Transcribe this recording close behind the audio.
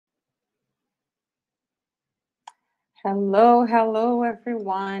Hello, hello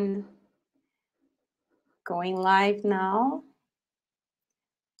everyone. Going live now.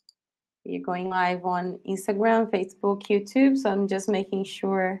 You're going live on Instagram, Facebook, YouTube. So I'm just making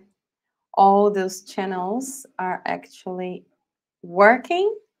sure all those channels are actually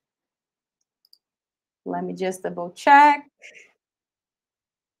working. Let me just double check.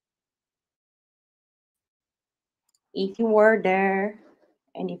 If you were there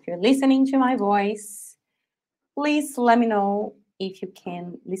and if you're listening to my voice, please let me know if you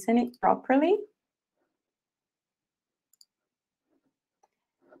can listen it properly.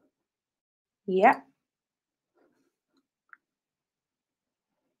 Yeah.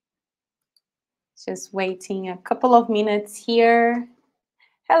 Just waiting a couple of minutes here.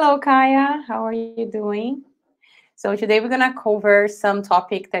 Hello, Kaya. How are you doing? So today we're gonna cover some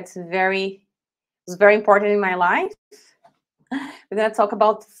topic that's very important in my life. We're gonna talk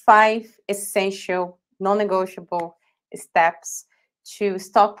about 5 essential, non-negotiable steps to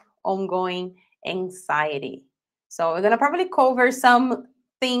stop ongoing anxiety. So we're gonna probably cover some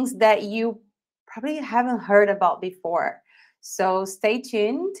things that you probably haven't heard about before. So stay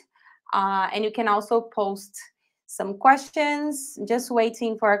tuned, and you can also post some questions. Just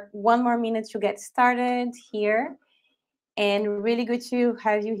waiting for 1 more minute to get started here. And really good to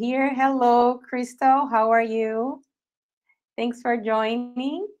have you here. Hello, Crystal. How are you? Thanks for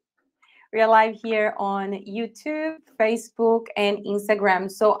joining. We are live here on YouTube, Facebook, and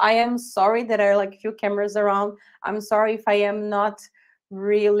Instagram. So I am sorry that there are like a few cameras around. I'm sorry if I am not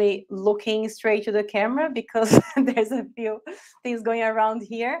really looking straight to the camera because there's a few things going around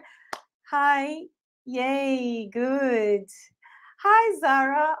here. Hi. Yay. Good. Hi,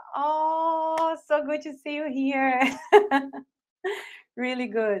 Zara. Oh, so good to see you here. Really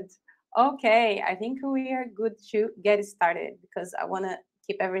good. Okay, I think we are good to get started because I want to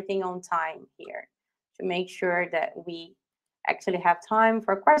keep everything on time here to make sure that we actually have time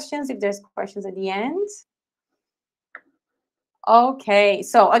for questions if there's questions at the end. Okay,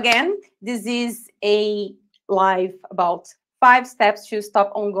 so again, this is a live about 5 steps to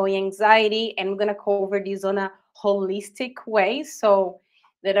stop ongoing anxiety, and we're going to cover this on a holistic way. So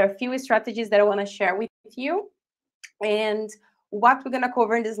there are a few strategies that I want to share with you. And what we're going to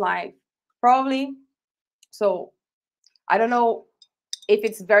cover in this live, probably, so I don't know if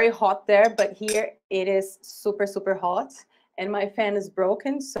it's very hot there, but here it is super, super hot. And my fan is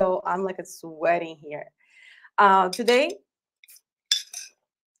broken, so I'm like sweating here. Today,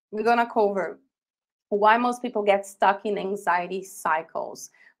 we're going to cover why most people get stuck in anxiety cycles.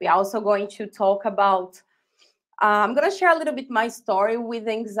 We're also going to talk about, I'm going to share a little bit my story with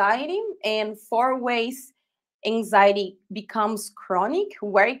anxiety and 4 ways anxiety becomes chronic,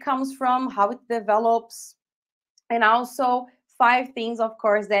 where it comes from, how it develops, and also 5 things, of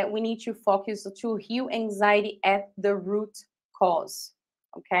course, that we need to focus to heal anxiety at the root cause.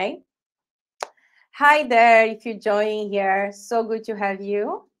 Okay. Hi there, if you're joining here, so good to have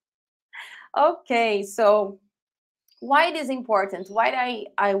you. Okay, so why it is important, why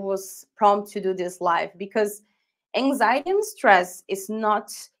I was prompted to do this live, because anxiety and stress is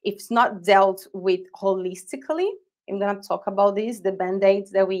not, it's not dealt with holistically. I'm going to talk about this, the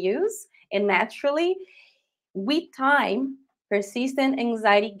band-aids that we use, and naturally with time persistent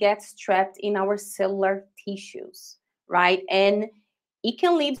anxiety gets trapped in our cellular tissues, right? And it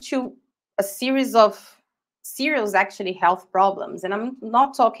can lead to a series of serious actually health problems. And I'm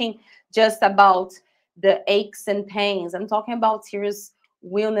not talking just about the aches and pains. I'm talking about serious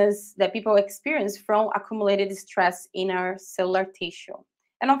illness that people experience from accumulated stress in our cellular tissue.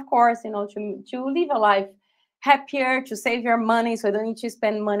 And of course, to live a life happier, to save your money so you don't need to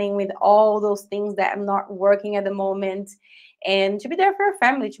spend money with all those things that are not working at the moment, and to be there for your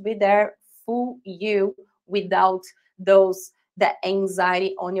family, to be there for you without those that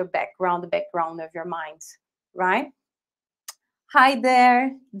anxiety on your background, the background of your mind, right? Hi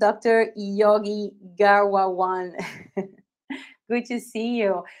there, Dr. Yogi Garwawan. Good to see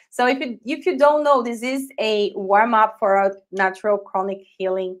you. So if you don't know, this is a warm-up for a natural chronic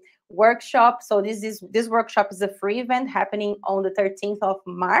healing workshop. So this workshop is a free event happening on the 13th of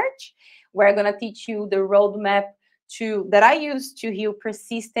March. We're going to teach you the roadmap that I use to heal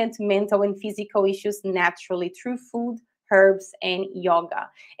persistent mental and physical issues naturally through food, herbs, and yoga.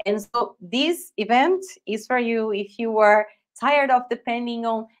 And so this event is for you if you are tired of depending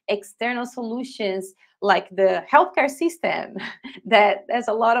on external solutions like the healthcare system that there's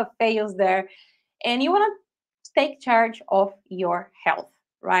a lot of fails there, and you want to take charge of your health,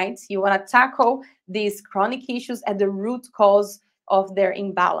 right? You want to tackle these chronic issues at the root cause of their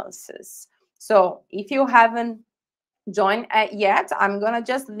imbalances. So if you haven't join yet, I'm gonna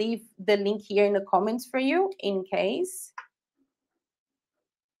just leave the link here in the comments for you in case.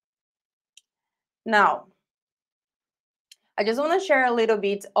 Now, I just want to share a little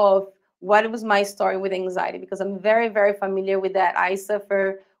bit of what was my story with anxiety, because I'm very, very familiar with that. I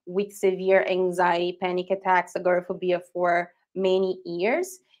suffer with severe anxiety, panic attacks, agoraphobia for many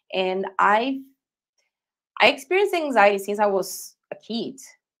years. And I experienced anxiety since I was a kid.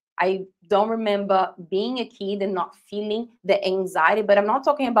 I don't remember being a kid and not feeling the anxiety, but I'm not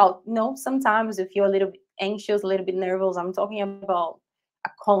talking about, sometimes if you're a little bit anxious, a little bit nervous, I'm talking about a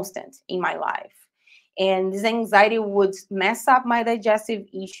constant in my life. And this anxiety would mess up my digestive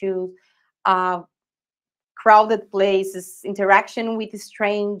issues, uh, crowded places, interaction with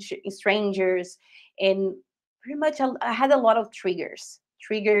strangers, and pretty much I had a lot of triggers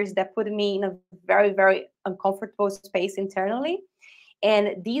that put me in a very, very uncomfortable space internally.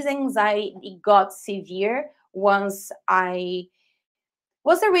 And this anxiety, it got severe once I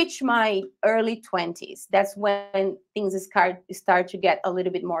reached my early 20s. That's when things start to get a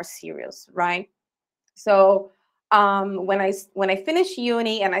little bit more serious, right? So when I finished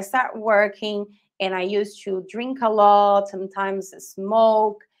uni and I start working, and I used to drink a lot, sometimes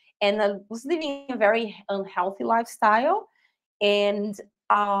smoke, and I was living a very unhealthy lifestyle. And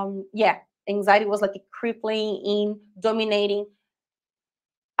yeah, anxiety was like a crippling in dominating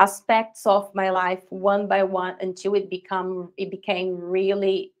aspects of my life one by one, until it became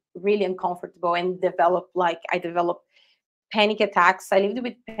really, really uncomfortable, and I developed panic attacks. I lived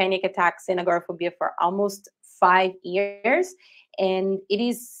with panic attacks and agoraphobia for almost 5 years. And it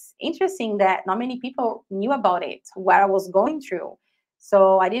is interesting that not many people knew about it, what I was going through.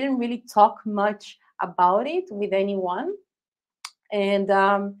 So I didn't really talk much about it with anyone. And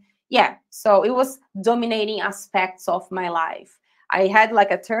yeah, so it was dominating aspects of my life. I had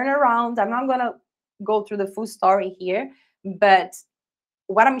like a turnaround. I'm not going to go through the full story here, but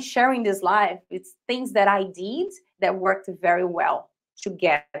what I'm sharing this live, it's things that I did that worked very well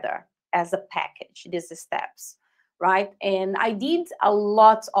together as a package, these steps, right? And I did a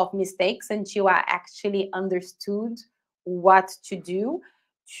lot of mistakes until I actually understood what to do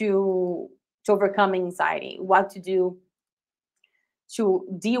to, to overcome anxiety, what to do to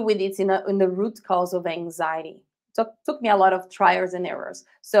deal with it in the root cause of anxiety. Took me a lot of trials and errors.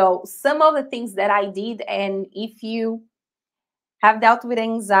 So some of the things that I did, and if you have dealt with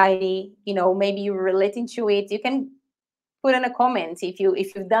anxiety, maybe you're relating to it, you can put in a comment if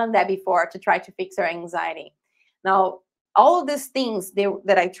you've done that before to try to fix your anxiety. Now, all of these things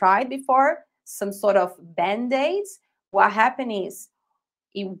that I tried before, some sort of band-aids, what happened is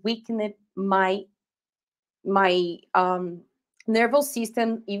it weakened my nervous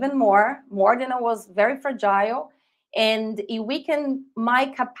system even more than I was very fragile, and it weakened my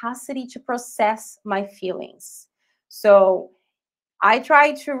capacity to process my feelings. So I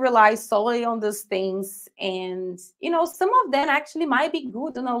try to rely solely on those things, and some of them actually might be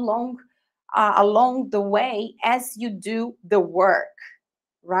good and along the way as you do the work,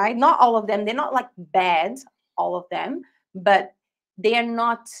 right? Not all of them; they're not like bad, all of them, but they are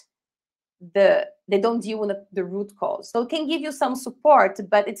not they don't deal with the root cause. So it can give you some support,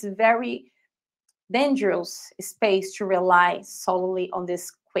 but it's a very dangerous space to rely solely on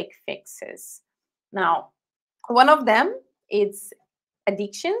these quick fixes. Now, one of them is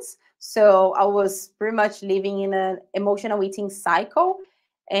addictions. So I was pretty much living in an emotional eating cycle,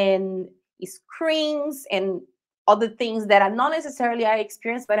 and screens and other things that are not necessarily I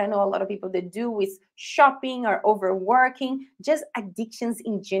experience, but I know a lot of people that do, with shopping or overworking, just addictions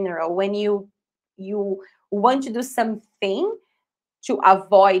in general. When you want to do something to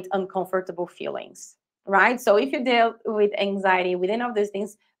avoid uncomfortable feelings, right? So if you deal with anxiety with any of these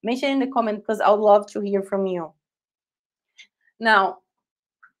things, mention in the comment, because I would love to hear from you. Now,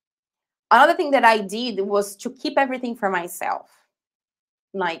 another thing that I did was to keep everything for myself.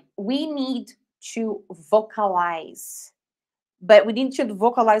 Like, we need to vocalize, but we need to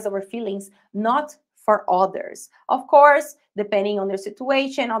vocalize our feelings, not for others. Of course, depending on their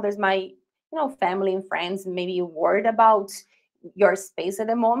situation, others might, family and friends, maybe you're worried about your space at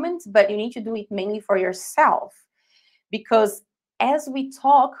the moment, but you need to do it mainly for yourself. Because as we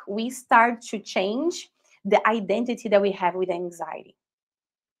talk, we start to change the identity that we have with anxiety.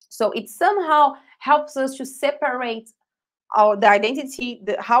 So it somehow helps us to separate the identity,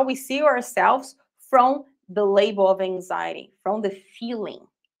 how we see ourselves, from the label of anxiety, from the feeling.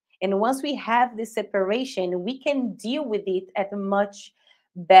 And once we have this separation, we can deal with it at a much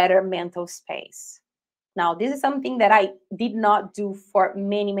better mental space. Now, this is something that I did not do for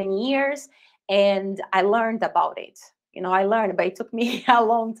many, many years, and I learned about it. I learned, but it took me a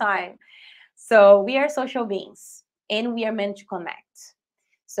long time. So we are social beings, and we are meant to connect.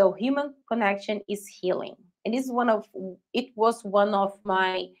 So human connection is healing. And it was one of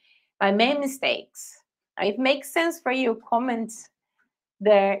my main mistakes. Now, if it makes sense for you, comment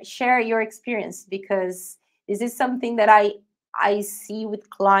there, share your experience, because this is something that I see with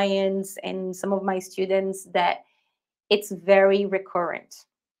clients and some of my students, that it's very recurrent.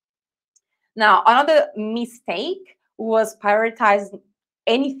 Now, another mistake was prioritizing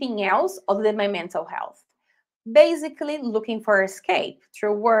anything else other than my mental health. Basically, looking for escape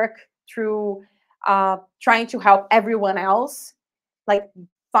through work, through trying to help everyone else, like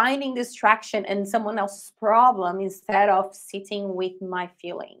finding distraction in someone else's problem instead of sitting with my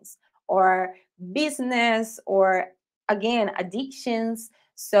feelings, or business, or again, addictions.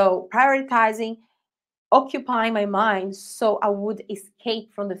 So, prioritizing occupying my mind so I would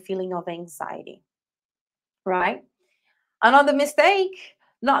escape from the feeling of anxiety, right? Another mistake,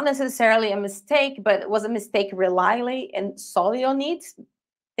 not necessarily a mistake, but it was a mistake relying and solely on it,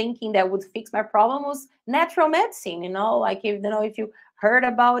 thinking that would fix my problem, was natural medicine. Like, if you know, if you heard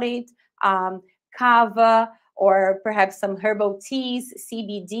about it, kava, or perhaps some herbal teas,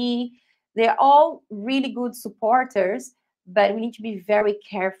 CBD, they're all really good supporters, but we need to be very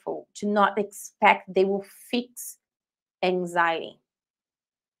careful to not expect they will fix anxiety.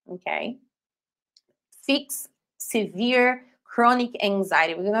 Okay? Fix severe chronic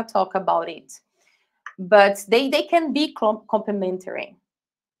anxiety. We're going to talk about it. But they can be complementary.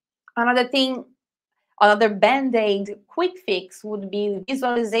 Another thing, another band-aid quick fix would be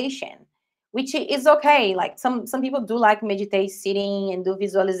visualization, which is okay. Like some people do like meditate sitting and do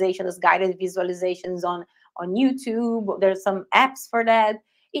visualizations, guided visualizations on YouTube. There's some apps for that.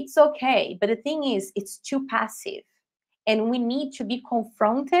 It's okay. But the thing is, it's too passive. And we need to be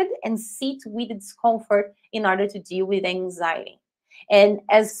confronted and sit with discomfort in order to deal with anxiety. And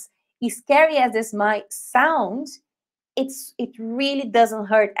as scary as this might sound, it really doesn't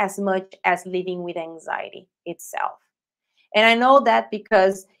hurt as much as living with anxiety itself. And I know that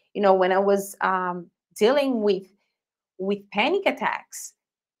because, when I was dealing with panic attacks,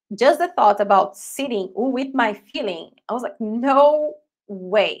 just the thought about sitting with my feeling, I was like, no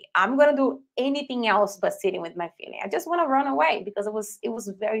way, I'm gonna do anything else but sitting with my feeling. I just want to run away because it was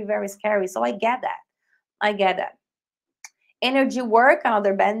very, very scary. So I get that. Energy work,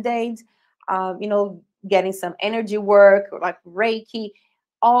 another band-aid, getting some energy work, like Reiki,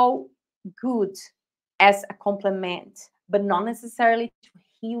 all good as a complement, but not necessarily to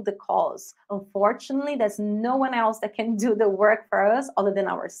heal the cause. Unfortunately, there's no one else that can do the work for us other than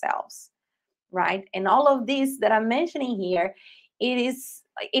ourselves, right? And all of this that I'm mentioning here,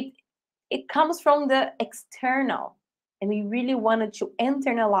 it comes from the external, and we really wanted to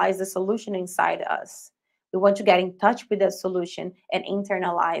internalize the solution inside us. We want to get in touch with the solution and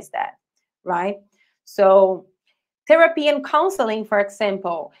internalize that, right? So therapy and counseling, for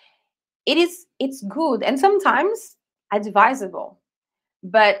example, it's good and sometimes advisable,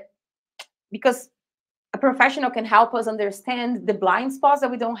 but because a professional can help us understand the blind spots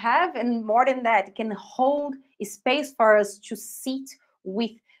that we don't have, and more than that, it can hold a space for us to sit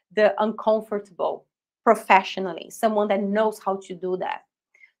with the uncomfortable professionally, someone that knows how to do that.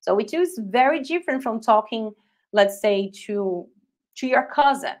 So which is very different from talking, let's say, to your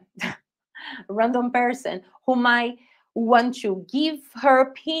cousin, a random person who might want to give her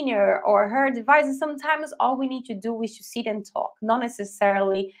opinion or her advice. And sometimes all we need to do is to sit and talk, not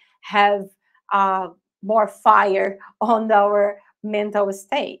necessarily have more fire on our mental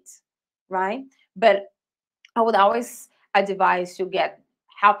state, right? But I would always advise to get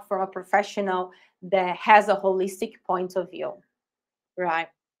help from a professional that has a holistic point of view, right?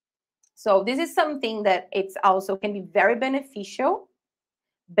 So this is something that it's also can be very beneficial,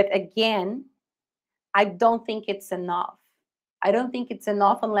 but again, I don't think it's enough. I don't think it's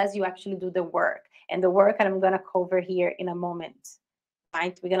enough unless you actually do the work, and the work that I'm going to cover here in a moment.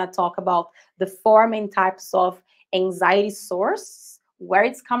 Right? We're going to talk about the 4 main types of anxiety source, where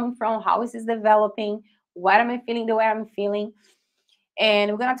it's coming from, how is it developing, what am I feeling the way I'm feeling,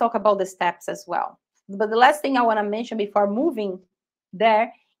 and we're going to talk about the steps as well. But the last thing I want to mention before moving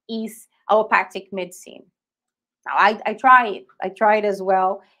there is allopathic medicine. Now, I try it. I try it as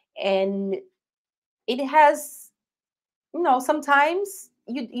well, and it has, sometimes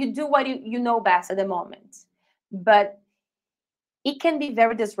you do what you know best at the moment, but it can be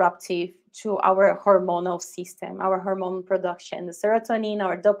very disruptive to our hormonal system, our hormone production, the serotonin,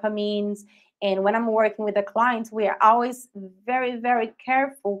 our dopamines. And when I'm working with a client, we are always very, very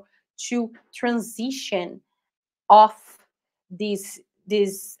careful to transition off these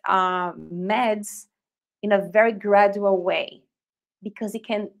meds in a very gradual way, because it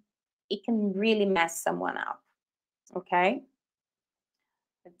can really mess someone up. Okay,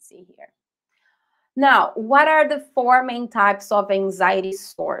 let's see here. Now, what are the four main types of anxiety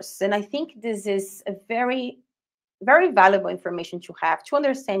source? And I think this is a very valuable information to have to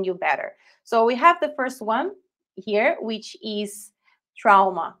understand you better. So we have the first one here, which is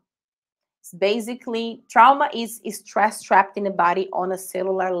trauma. It's basically, trauma is stress trapped in the body on a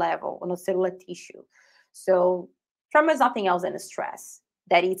cellular level, on a cellular tissue. So trauma is nothing else than a stress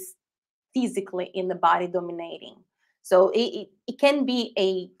that is physically in the body dominating. So it can be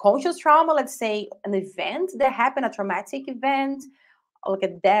a conscious trauma, let's say an event that happened, a traumatic event, like a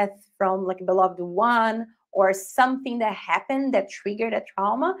death from like a beloved one, or something that happened that triggered a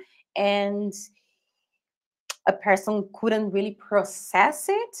trauma, and a person couldn't really process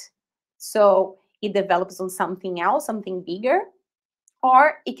it. So it develops on something else, something bigger.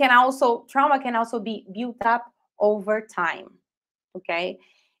 Or it can also, trauma can also be built up over time. Okay.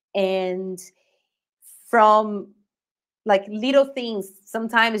 And from like little things,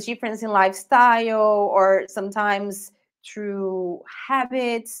 sometimes difference in lifestyle, or sometimes through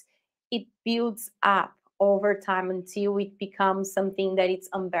habits, it builds up over time until it becomes something that it's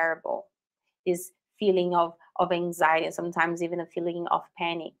unbearable. This feeling of anxiety, and sometimes even a feeling of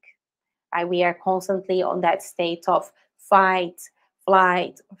panic. Right? We are constantly on that state of fight,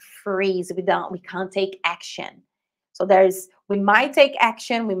 flight, freeze. We can't take action. So we might take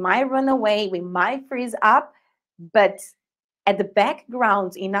action, we might run away, we might freeze up, but at the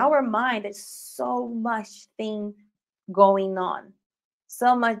background in our mind, there's so much thing going on,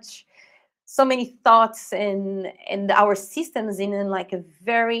 so many thoughts, and our systems in like a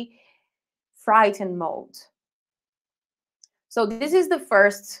very frightened mode. So this is the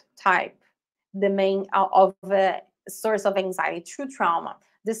first type, the main of source of anxiety, through trauma.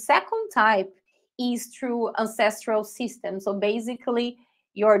 The second type is through ancestral systems. So basically,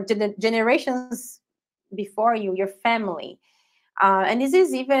 your generations before you, your family. And this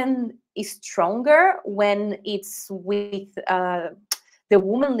is even stronger when it's with the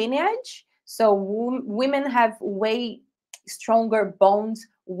woman lineage. So women have way stronger bonds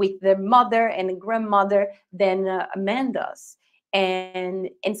with their mother and grandmother than a man does. And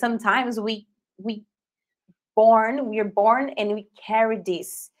sometimes we're born and we carry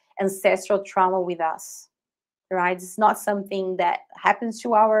this ancestral trauma with us, right? It's not something that happens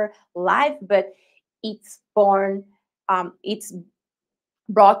to our life, but it's born, it's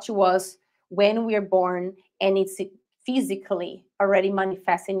brought to us when we're born, and it's physically already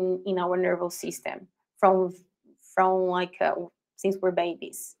manifesting in our nervous system from like since we're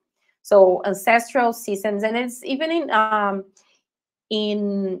babies. So ancestral systems, and it's even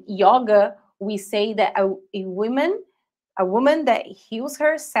in yoga we say that a woman that heals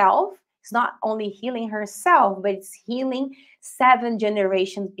herself is not only healing herself, but it's healing 7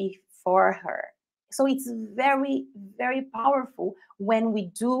 generations before her. So it's very, very powerful when we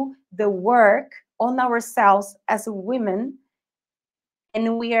do the work on ourselves as women,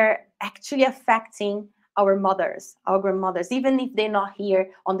 and we are actually affecting our mothers, our grandmothers, even if they're not here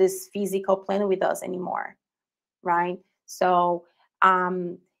on this physical plane with us anymore, right? So,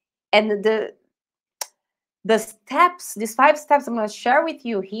 and the steps, these 5 steps I'm going to share with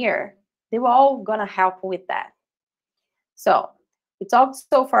you here, they were all going to help with that. So we talked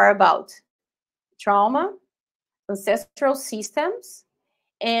so far about trauma, ancestral systems,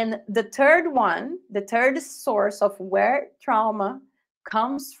 and the third source of where trauma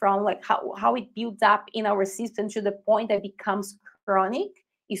comes from, like how it builds up in our system to the point that it becomes chronic,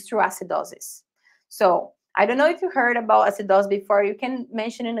 is through acidosis. So I don't know if you heard about acidosis before. You can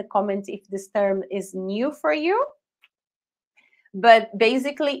mention in the comments if this term is new for you. But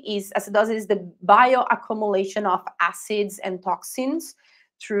basically, acidosis is the bioaccumulation of acids and toxins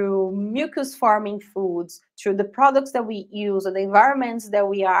through mucus-forming foods, through the products that we use, or the environments that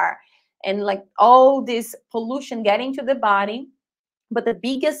we are, and like all this pollution getting to the body. But the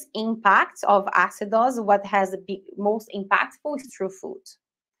biggest impact of acidosis, what has the most impactful, is through food,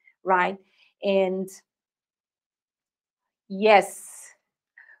 right? And yes,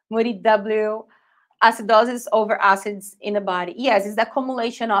 Moody W, acidosis over acids in the body. Yes, it's the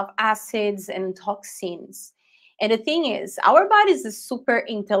accumulation of acids and toxins. And the thing is, our body is a super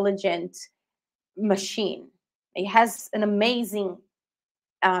intelligent machine. It has an amazing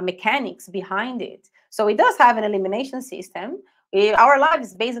mechanics behind it. So it does have an elimination system. Our life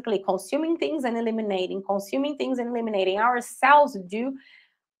is basically consuming things and eliminating, consuming things and eliminating. Our cells do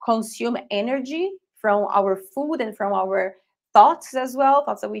consume energy from our food and from our thoughts as well,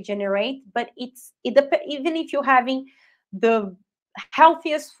 thoughts that we generate. But even if you're having the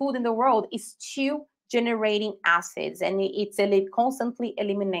healthiest food in the world, it's still generating acids, and it's constantly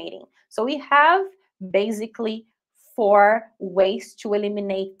eliminating. So we have basically for ways to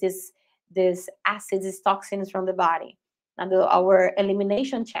eliminate this acids, these toxins from the body. And our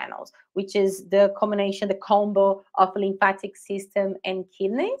elimination channels, which is the combination, the combo of lymphatic system and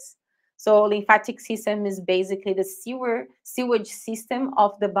kidneys. So lymphatic system is basically the sewage system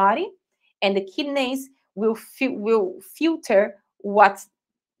of the body, and the kidneys will filter what,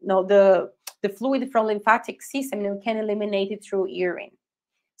 the fluid from lymphatic system, and we can eliminate it through urine.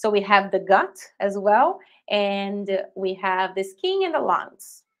 So we have the gut as well, and we have the skin and the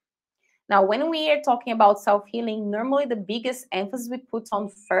lungs. Now, when we are talking about self-healing, normally the biggest emphasis we put on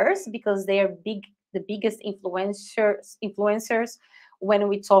first, because they are the biggest influencers when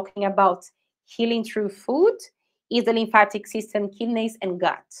we're talking about healing through food, is the lymphatic system, kidneys, and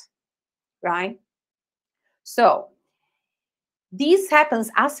gut, right? So this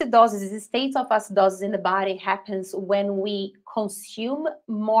happens, acidosis, the state of acidosis in the body happens when we consume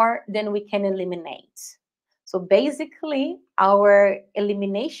more than we can eliminate. So basically, our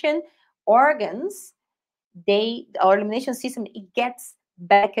elimination organs, our elimination system, it gets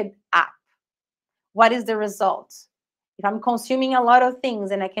backed up. What is the result? If I'm consuming a lot of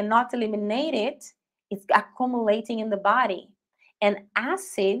things and I cannot eliminate it, it's accumulating in the body. And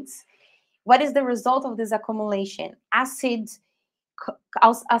acids, what is the result of this accumulation? Acid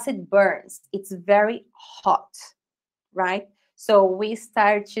burns. It's very hot, right? So we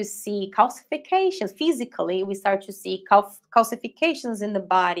start to see calcifications physically. We start to see calcifications in the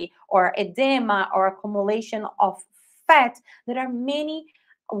body, or edema, or accumulation of fat. There are many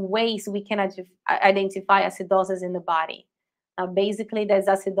ways we can identify acidosis in the body. Basically, there's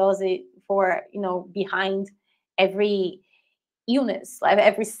acidosis for, behind every illness, like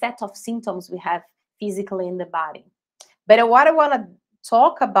every set of symptoms we have physically in the body. But what I want to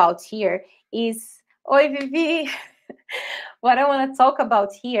talk about here is, oi, Vivi. What I want to talk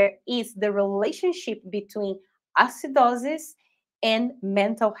about here is the relationship between acidosis and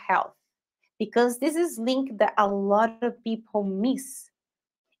mental health, because this is linked that a lot of people miss.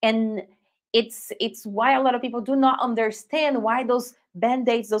 And it's why a lot of people do not understand why those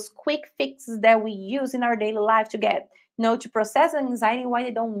band-aids, those quick fixes that we use in our daily life to get, to process anxiety, why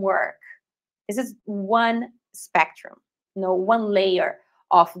they don't work. This is one spectrum, one layer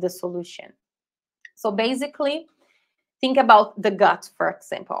of the solution. So basically, think about the gut, for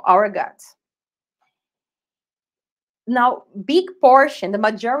example, our gut. Now, big portion, the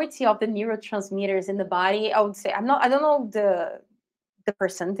majority of the neurotransmitters in the body, I would say, I don't know the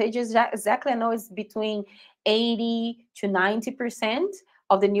percentages exactly. I know it's between 80 to 90%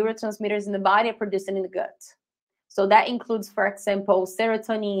 of the neurotransmitters in the body are produced in the gut. So that includes, for example,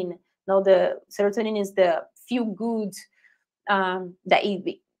 serotonin. Now, the serotonin is the feel good, that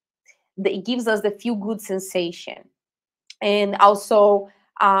it gives us the feel good sensation, and also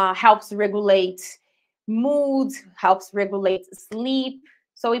helps regulate mood, helps regulate sleep.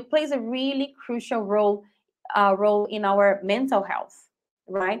 So it plays a really crucial role in our mental health,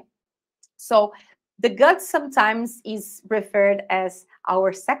 right? So the gut sometimes is referred as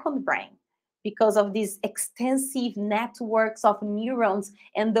our second brain, because of these extensive networks of neurons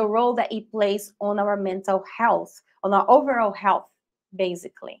and the role that it plays on our mental health, on our overall health,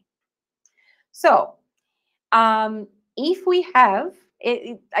 basically. So if we have,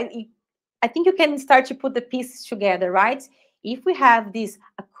 I think you can start to put the pieces together, right? If we have this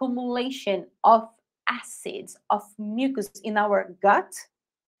accumulation of acids, of mucus in our gut,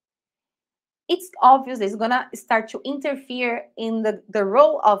 it's obvious it's going to start to interfere in the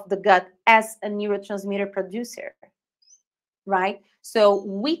role of the gut as a neurotransmitter producer, right? So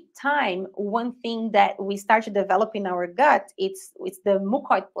with time, one thing that we start to develop in our gut, it's the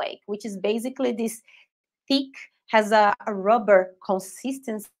mucoid plaque, which is basically this thick, has a rubber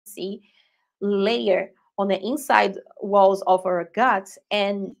consistency layer on the inside walls of our gut,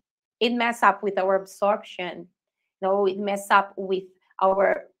 and it mess up with our absorption. It mess up with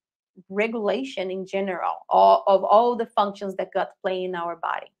our regulation in general, of all the functions that gut play in our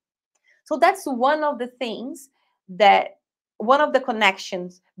body. So that's one of the things, one of the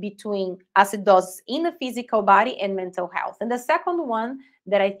connections between acidosis in the physical body and mental health. And the second one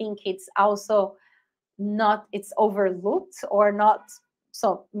that I think it's also it's overlooked, or not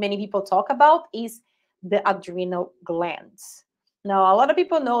so many people talk about, is the adrenal glands. Now, a lot of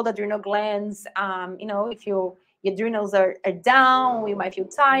people know the adrenal glands. If your adrenals are down, you might feel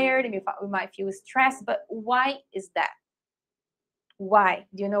tired, and you might feel stressed. But why is that? Why?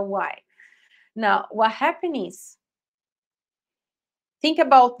 Do you know why? Now, what happens is, think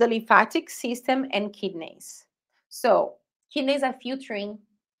about the lymphatic system and kidneys. So kidneys are filtering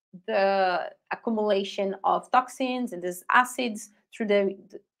the accumulation of toxins and these acids through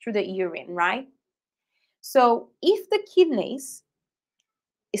the urine, right? So if the kidneys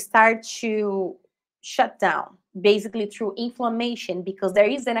start to shut down, basically through inflammation, because there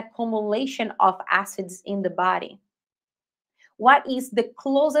is an accumulation of acids in the body, what is the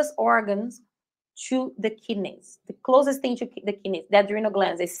closest organs to the kidneys? The closest thing to the kidneys, the adrenal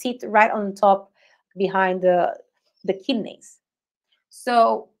glands, they sit right on top behind the kidneys.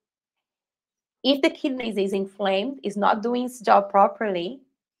 So if the kidneys is inflamed, is not doing its job properly,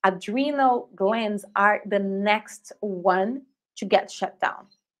 adrenal glands are the next one to get shut down.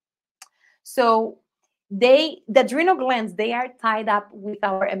 So the adrenal glands, they are tied up with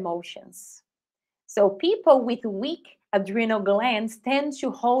our emotions. So people with weak adrenal glands tend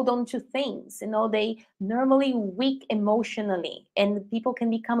to hold on to things. They normally weak emotionally, and people can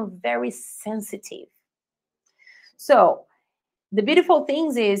become very sensitive. So the beautiful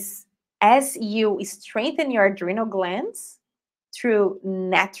things is, as you strengthen your adrenal glands through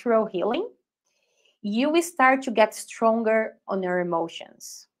natural healing, you will start to get stronger on your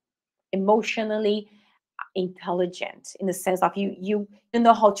emotions, emotionally intelligent, in the sense of you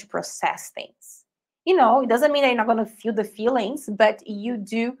know how to process things. It doesn't mean that you're not going to feel the feelings, but you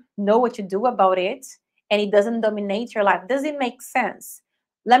do know what to do about it, and it doesn't dominate your life. Does it make sense?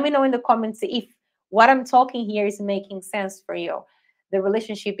 Let me know in the comments if what I'm talking here is making sense for you. The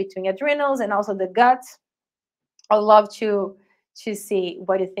relationship between adrenals and also the gut. I'd love to see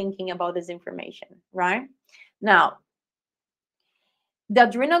what you're thinking about this information, right? Now, the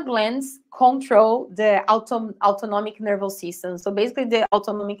adrenal glands control the autonomic nervous system. So basically, the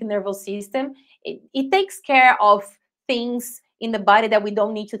autonomic nervous system, it takes care of things in the body that we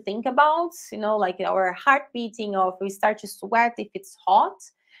don't need to think about, like our heart beating, or if we start to sweat, if it's hot.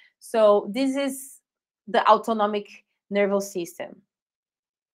 So this is the autonomic nervous system.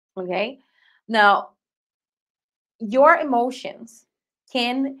 Okay. Now, your emotions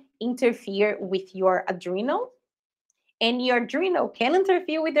can interfere with your adrenal, and your adrenal can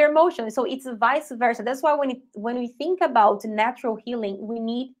interfere with their emotions. So it's vice versa. That's why when we think about natural healing, we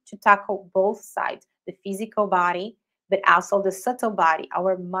need to tackle both sides, the physical body, but also the subtle body,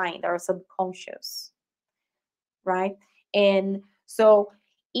 our mind, our subconscious, right? And so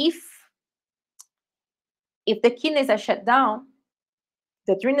if the kidneys are shut down,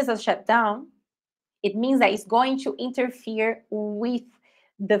 the adrenals are shut down, it means that it's going to interfere with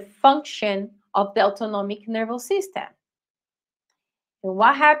the function of the autonomic nervous system. And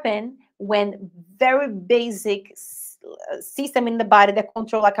what happened when very basic system in the body that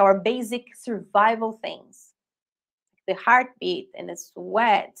control like our basic survival things, the heartbeat and the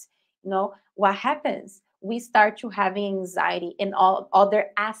sweat, what happens? We start to having anxiety and all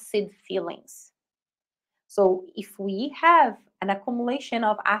other acid feelings. So if we have an accumulation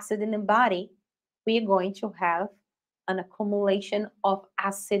of acid in the body, we are going to have an accumulation of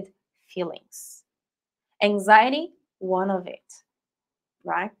acid feelings. Anxiety, one of it,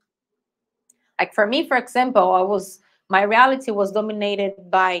 right? Like for me, for example, my reality was dominated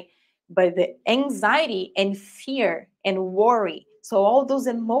by the anxiety and fear and worry. So all those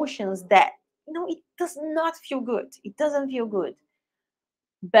emotions that, it does not feel good. It doesn't feel good.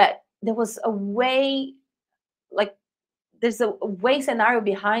 But there was a way, like there's a way scenario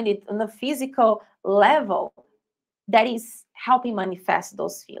behind it on a physical level that is helping manifest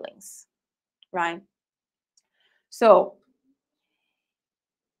those feelings, right? So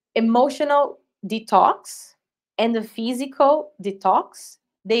emotional detox and the physical detox,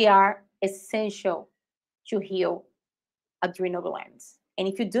 they are essential to heal adrenal glands. And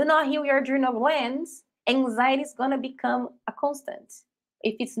if you do not heal your adrenal glands, anxiety is going to become a constant,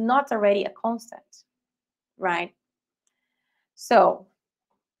 if it's not already a constant, right? So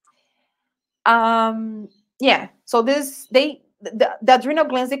yeah, so the adrenal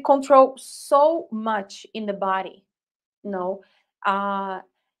glands, they control so much in the body, the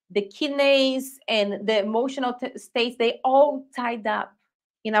kidneys and the emotional states, they all tied up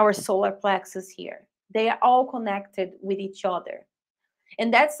in our solar plexus here. They are all connected with each other.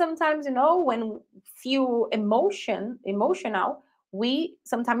 And that's sometimes, when feel emotional, we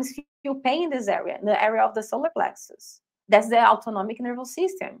sometimes feel pain in this area, in the area of the solar plexus. That's the autonomic nervous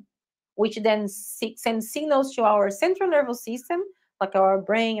system, which then sends signals to our central nervous system, like our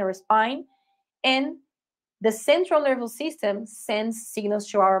brain or spine, and the central nervous system sends signals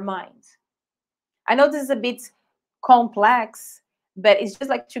to our mind. I know this is a bit complex, but it's just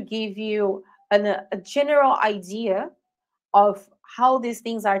like to give you a general idea of how these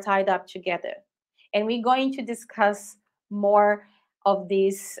things are tied up together. And we're going to discuss more of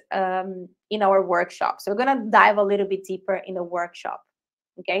this in our workshop. So we're going to dive a little bit deeper in the workshop.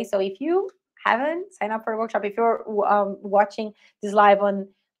 Okay, so if you haven't signed up for a workshop, if you're watching this live on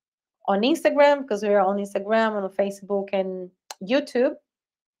on Instagram, because we're on Instagram, on Facebook, and YouTube,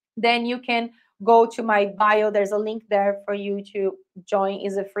 then you can go to my bio. There's a link there for you to join.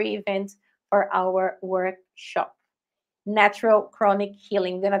 Is a free event for our workshop. Natural chronic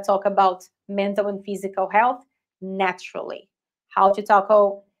healing. We're going to talk about mental and physical health naturally. How to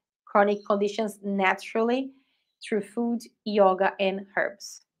tackle chronic conditions naturally through food, yoga, and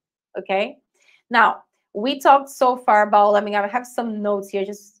herbs. Okay? Now, we talked so far about, I mean, I have some notes here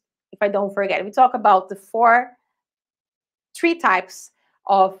just if I don't forget. We talk about the three types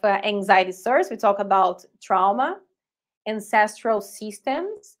of anxiety source. We talk about trauma, ancestral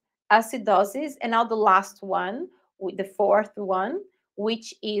systems, acidosis, and now the last one, the fourth one,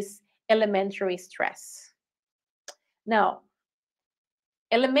 which is elementary stress. Now,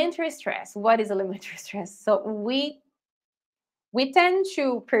 elementary stress, what is elementary stress? So we tend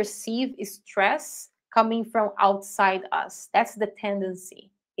to perceive stress coming from outside us. That's the tendency.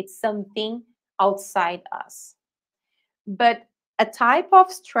 It's something outside us. But a type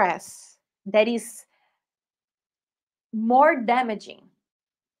of stress that is more damaging,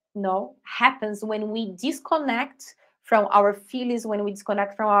 happens when we disconnect from our feelings, when we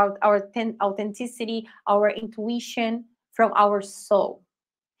disconnect from our authenticity, our intuition, from our soul.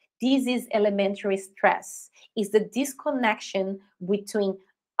 This is elementary stress. Is the disconnection between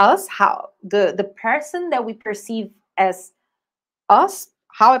us, how the person that we perceive as us,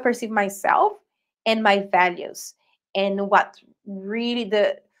 how I perceive myself, and my values, and what really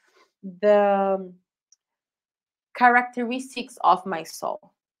the characteristics of my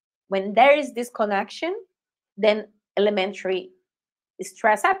soul. When there is this connection, then elementary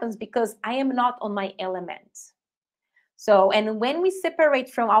stress happens because I am not on my element. So, and when we separate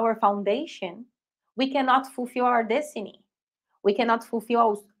from our foundation, we cannot fulfill our destiny. We cannot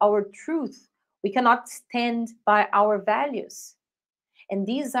fulfill our truth. We cannot stand by our values. And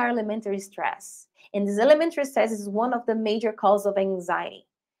these are elementary stress. And this elementary stress is one of the major causes of anxiety.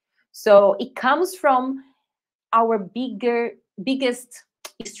 So it comes from our biggest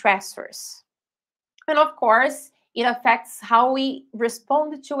stressors. And of course, it affects how we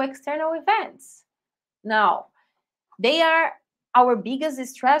respond to external events. Now, they are our biggest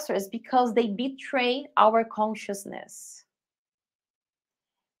stressors because they betray our consciousness.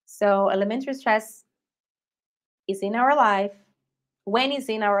 So elementary stress is in our life. When it's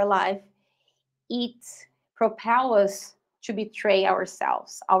in our life, it propels us to betray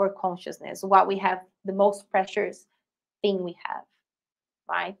ourselves, our consciousness, what we have, the most precious thing we have,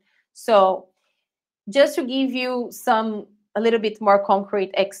 right? So just to give you a little bit more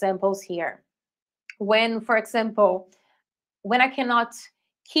concrete examples here. When, for example, when I cannot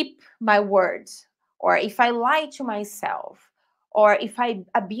keep my words, or if I lie to myself, or if I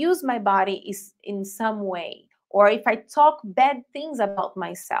abuse my body in some way, or if I talk bad things about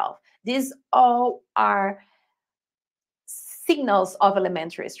myself, these all are signals of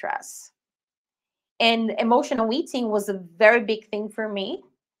elementary stress. And emotional eating was a very big thing for me.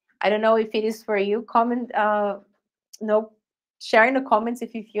 I don't know if it is for you. Share in the comments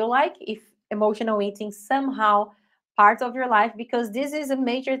if you feel like if emotional eating somehow part of your life, because this is a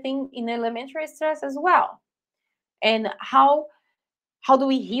major thing in elementary stress as well. And how do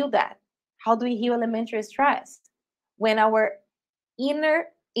we heal that? How do we heal elementary stress? When our inner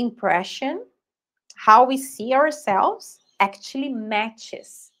impression, how we see ourselves, actually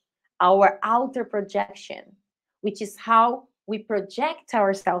matches our outer projection, which is how we project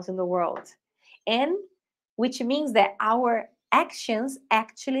ourselves in the world. And which means that our actions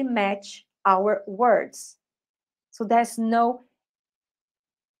actually match our words. So there's no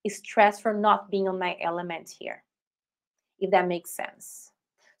stress for not being on my element here, if that makes sense.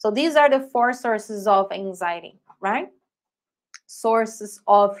 So these are the four sources of anxiety, right? Sources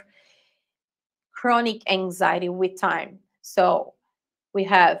of chronic anxiety with time. So we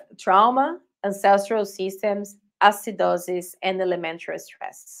have trauma, ancestral systems, acidosis, and elementary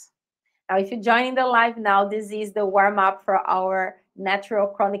stress. Now, if you're joining the live now, this is the warm-up for our Natural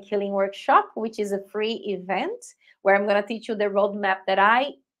Chronic Healing Workshop, which is a free event where I'm going to teach you the roadmap that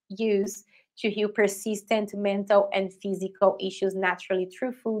I use to heal persistent mental and physical issues naturally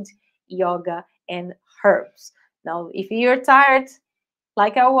through food, yoga, and herbs. Now, if you're tired,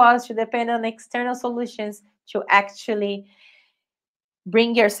 like I was, to depend on external solutions to actually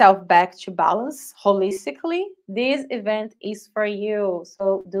bring yourself back to balance holistically, this event is for you.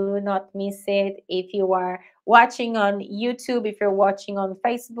 So do not miss it. If you are watching on YouTube, if you're watching on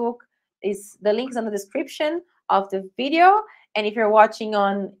Facebook, the link is in the description of the video. And if you're watching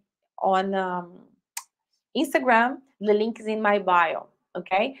on Instagram, the link is in my bio.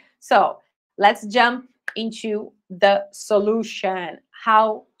 Okay, so let's jump into the solution.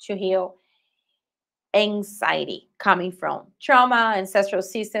 how to heal anxiety coming from trauma, ancestral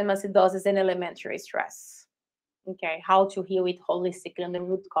system, acidosis, and elementary stress. Okay, how to heal it holistically on the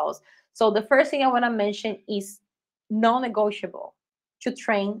root cause. So the first thing I want to mention is non-negotiable: to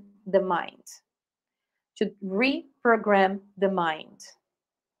train the mind, to reprogram the mind.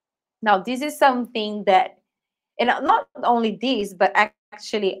 Now, this is something that, and not only this, but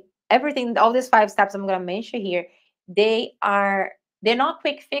actually everything, all these 5 steps I'm going to mention here, they are, they're not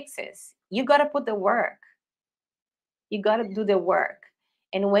quick fixes. You got to put the work. You got to do the work.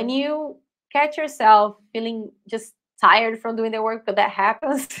 And when you catch yourself feeling just tired from doing the work, because that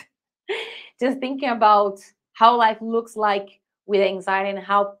happens, just thinking about how life looks like with anxiety and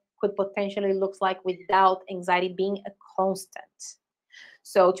how could potentially looks like without anxiety being a constant.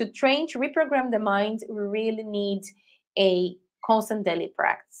 So to train, to reprogram the mind, we really need a constant daily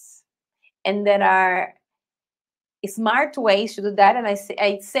practice. And there are smart ways to do that. And I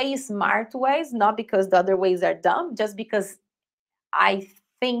say smart ways, not because the other ways are dumb, just because I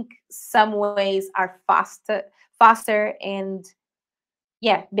think some ways are faster and,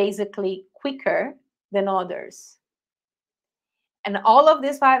 yeah, basically quicker than others. And all of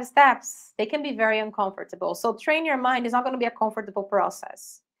these 5 steps, they can be very uncomfortable. So train your mind is not going to be a comfortable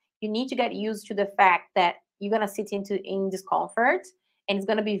process. You need to get used to the fact that you're going to sit in discomfort, and it's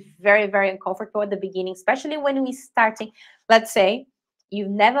going to be very, very uncomfortable at the beginning, especially when we starting. Let's say you've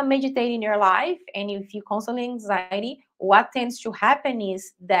never meditated in your life and you feel constantly anxiety. What tends to happen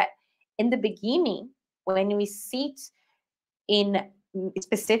is that in the beginning, when we sit in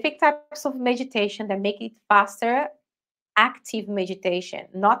specific types of meditation that make it faster, active meditation,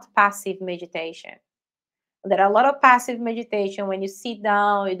 not passive meditation. There are a lot of passive meditation when you sit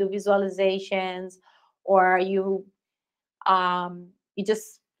down, you do visualizations, or you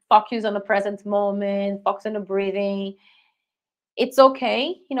just focus on the present moment, focus on the breathing. It's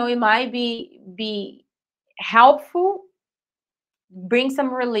okay, it might be helpful, bring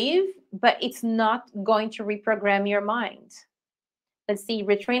some relief, but it's not going to reprogram your mind. Let's see,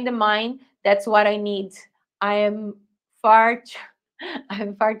 retrain the mind. That's what I need. I am far too,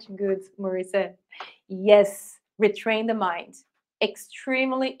 I'm far too good, Marissa. Yes, retrain the mind.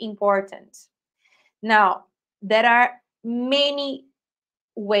 Extremely important. Now, there are many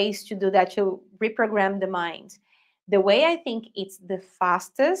ways to do that, to reprogram the mind. The way I think it's the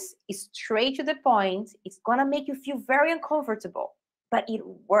fastest is straight to the point. It's gonna make you feel very uncomfortable, but it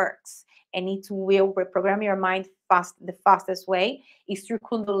works, and it will reprogram your mind fast. The fastest way is through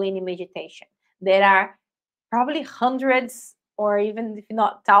Kundalini meditation. There are probably hundreds, or even if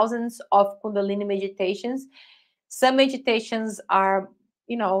not thousands, of Kundalini meditations. Some meditations are,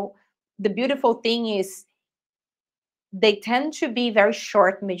 the beautiful thing is they tend to be very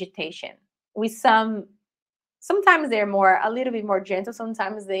short meditation with sometimes they're a little bit more gentle,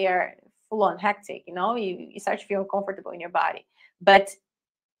 sometimes they are full on hectic, you start to feel uncomfortable in your body, but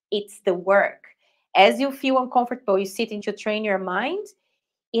it's the work. As you feel uncomfortable, you sit in to train your mind,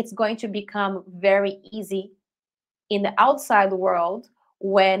 it's going to become very easy in the outside world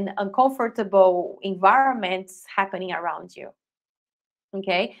when uncomfortable environments happening around you.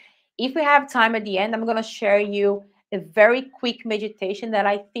 Okay, if we have time at the end, I'm going to share you a very quick meditation that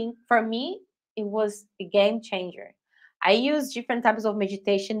I think for me it was a game changer. I use different types of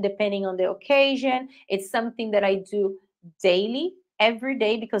meditation depending on the occasion. It's something that I do daily, every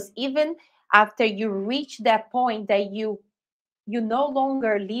day, because even after you reach that point that you no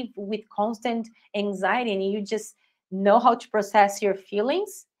longer live with constant anxiety and you just know how to process your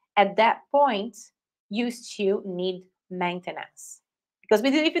feelings, at that point you still need maintenance. Because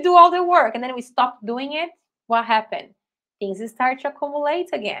if you do all the work and then we stop doing it, what happened? Things start to accumulate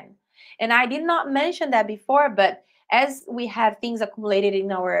again. And I did not mention that before, but as we have things accumulated in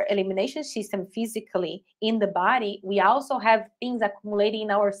our elimination system physically in the body, we also have things accumulating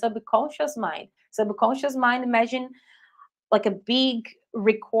in our subconscious mind. Subconscious mind, imagine like a big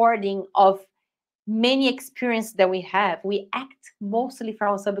recording of many experiences that we have. We act mostly from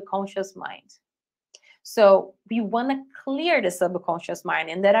our subconscious mind. So we want to clear the subconscious mind,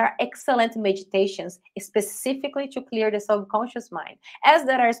 and there are excellent meditations specifically to clear the subconscious mind, as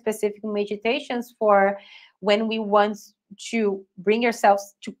there are specific meditations for when we want to bring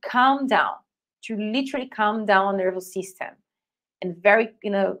ourselves to calm down, to literally calm down the nervous system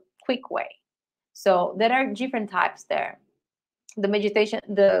in a quick way. So there are different types there. The meditation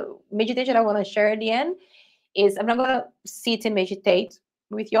I want to share at the end is, I'm not going to sit and meditate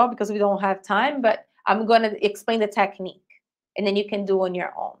with y'all because we don't have time, but I'm going to explain the technique and then you can do on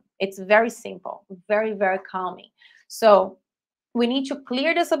your own. It's very simple, very, very calming. So we need to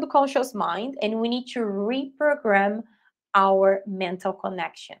clear the subconscious mind and we need to reprogram our mental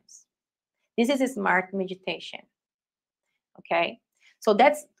connections. This is a smart meditation. Okay. So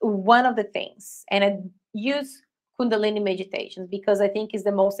that's one of the things. And I use Kundalini meditations because I think is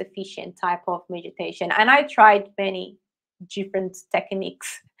the most efficient type of meditation. And I tried many different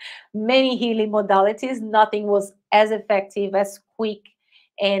techniques, many healing modalities. Nothing was as effective, as quick,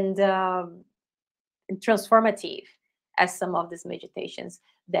 and transformative as some of these meditations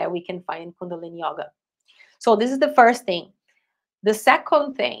that we can find in Kundalini Yoga. So this is the first thing. The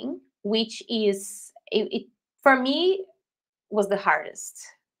second thing, which is it for me was the hardest,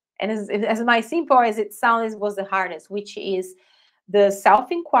 and as my simple as it sounds, was the hardest, which is the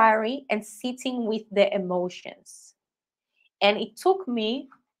self-inquiry and sitting with the emotions. And it took me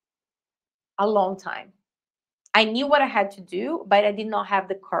a long time. I knew what I had to do, but I did not have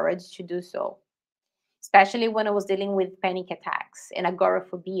the courage to do so, especially when I was dealing with panic attacks and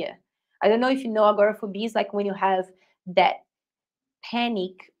agoraphobia. I don't know if you know, agoraphobia is like when you have that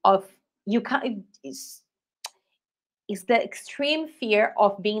panic of you can't. It's the extreme fear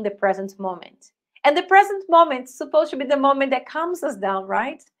of being the present moment. And the present moment is supposed to be the moment that calms us down,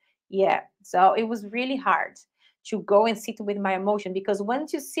 right? Yeah. So it was really hard to go and sit with my emotion, because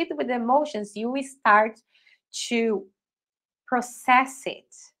once you sit with the emotions, you will start to process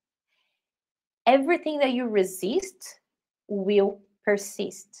it. Everything that you resist will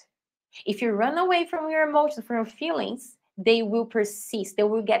persist. If you run away from your emotions, from your feelings, they will persist. They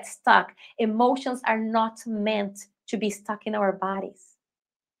will get stuck. Emotions are not meant to be stuck in our bodies.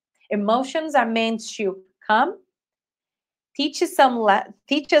 Emotions are meant to come, teach us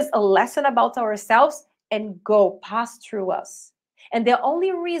a lesson about ourselves, and go pass through us. And the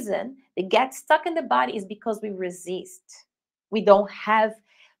only reason they get stuck in the body is because we resist. We don't have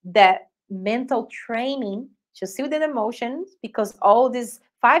that mental training to see the emotions, because all these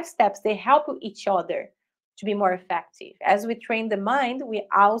 5 steps, they help each other to be more effective. As we train the mind, we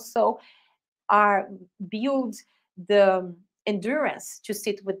also are build the endurance to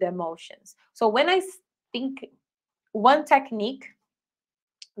sit with the emotions. So when I think one technique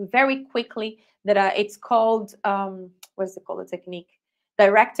very quickly that it's called what's it called, the technique,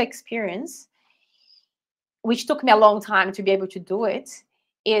 direct experience, which took me a long time to be able to do it,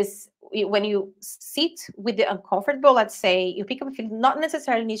 is when you sit with the uncomfortable. Let's say you pick up a feeling, not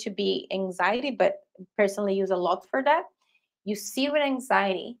necessarily needs to be anxiety, but personally use a lot for that. You sit with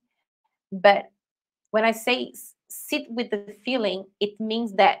anxiety, but when I say sit with the feeling, it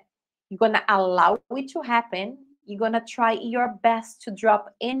means that you're going to allow it to happen. You're going to try your best to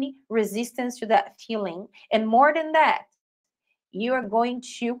drop any resistance to that feeling. And more than that, you are going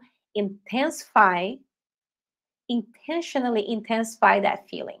to intensify, intentionally intensify that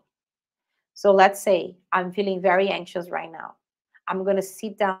feeling. So let's say I'm feeling very anxious right now. I'm going to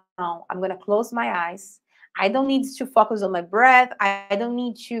sit down. I'm going to close my eyes. I don't need to focus on my breath. I don't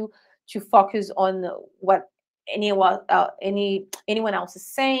need to focus on what anyone else is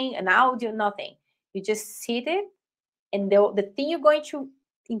saying, and I'll do nothing. You just sit it, and the thing you're going to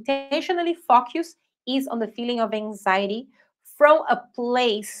intentionally focus is on the feeling of anxiety from a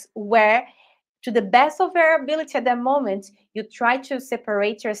place where, to the best of your ability at that moment, you try to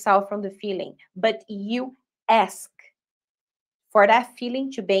separate yourself from the feeling, but you ask for that feeling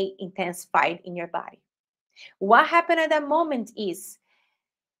to be intensified in your body. What happened at that moment is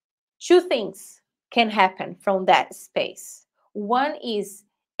 2 things can happen from that space. One is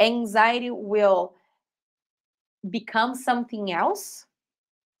anxiety will become something else.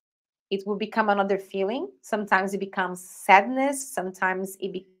 It will become another feeling. Sometimes it becomes sadness. Sometimes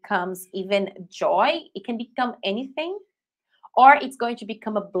it becomes even joy. It can become anything. Or it's going to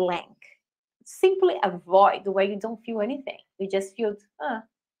become a blank. Simply a void where you don't feel anything. You just feel,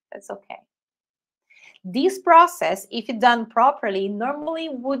 that's okay. This process, if done properly, normally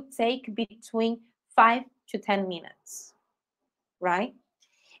would take between 5 to 10 minutes, right?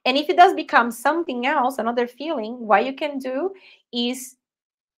 And if it does become something else, another feeling, what you can do is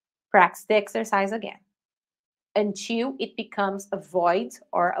practice the exercise again until it becomes a void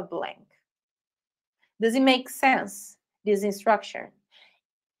or a blank. Does it make sense, this instruction?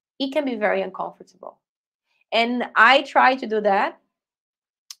 It can be very uncomfortable. And I try to do that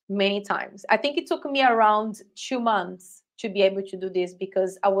many times. I think it took me around 2 months to be able to do this,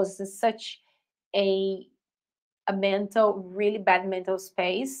 because I was in such a really bad mental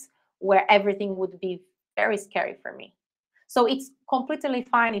space where everything would be very scary for me. So it's completely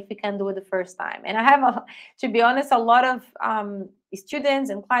fine if you can do it the first time. And I have, to be honest, a lot of students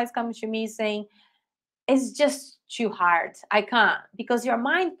and clients come to me saying, it's just too hard. I can't, because your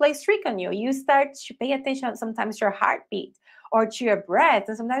mind plays trick on you. You start to pay attention sometimes to your heartbeat or to your breath.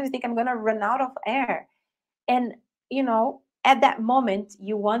 And sometimes you think, I'm going to run out of air. And at that moment,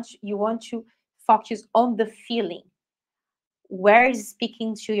 you want to focus on the feeling. Where is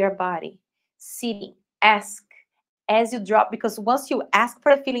speaking to your body? Sitting, ask as you drop, because once you ask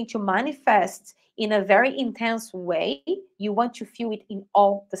for the feeling to manifest in a very intense way, you want to feel it in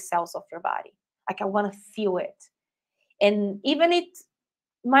all the cells of your body. Like, I want to feel it. And even it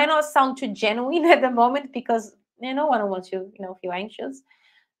might not sound too genuine at the moment, because no one wants to, feel anxious.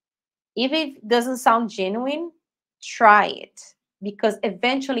 If it doesn't sound genuine, try it, because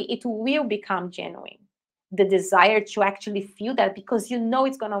eventually it will become genuine. The desire to actually feel that, because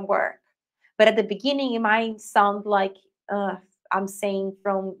it's going to work. But at the beginning, it might sound like uh, I'm saying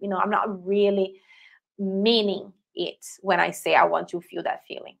I'm not really meaning it when I say I want to feel that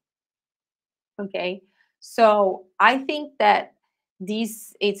feeling. Okay. So I think that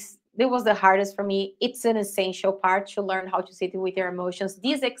it was the hardest for me. It's an essential part to learn how to sit with your emotions.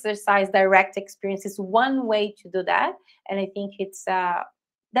 This exercise, direct experience, is one way to do that. And I think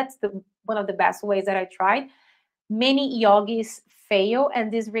that's the one of the best ways that I tried. Many yogis fail in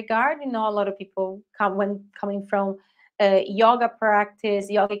this regard. A lot of people when coming from yogic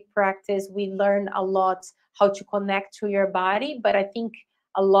practice, we learn a lot how to connect to your body. But I think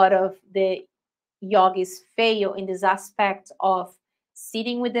a lot of the yogis fail in this aspect of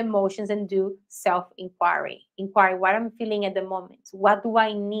sitting with emotions and do self-inquiry. Inquire what I'm feeling at the moment. What do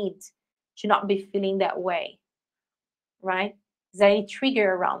I need to not be feeling that way? Right? Is there any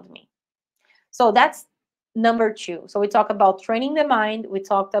trigger around me? So that's number 2. So we talked about training the mind. We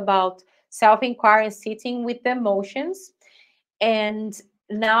talked about self-inquiry and sitting with the emotions. And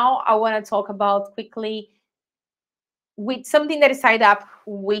now I want to talk about quickly with something that is tied up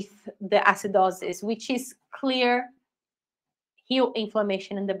with the acidosis, which is clear heal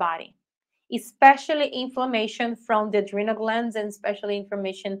inflammation in the body, especially inflammation from the adrenal glands, and especially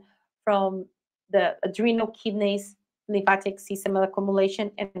inflammation from the adrenal, kidneys, lymphatic system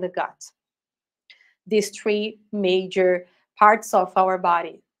accumulation, and the gut. These 3 major parts of our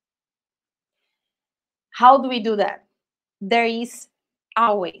body. How do we do that? There is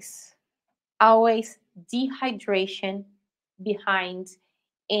always, always dehydration behind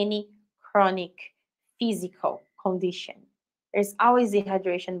any chronic physical condition. There's always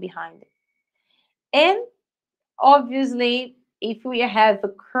dehydration behind it. And obviously, if we have a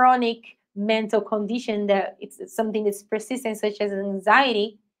chronic mental condition that it's something that's persistent, such as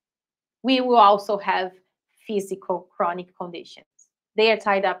anxiety, we will also have physical chronic conditions. They are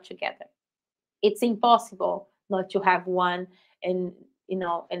tied up together. It's impossible not to have one and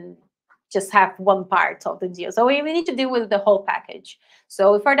and just have one part of the deal. So we need to deal with the whole package.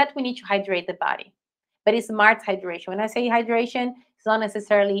 So for that, we need to hydrate the body. But it's smart hydration. When I say hydration, it's not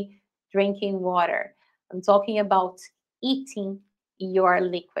necessarily drinking water. I'm talking about eating your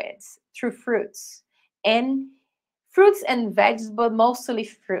liquids through fruits and veggies, but mostly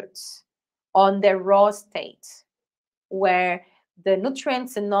fruits on their raw state, where the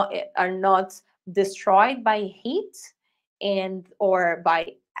nutrients are not destroyed by heat and or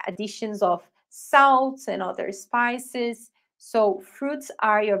by additions of salts and other spices. So fruits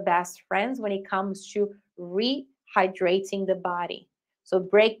are your best friends when it comes to rehydrating the body. So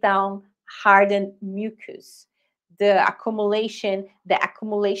break down hardened mucus, the accumulation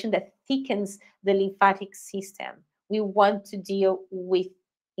that thickens the lymphatic system. We want to deal with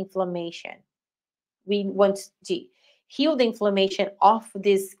inflammation. We want to heal the inflammation of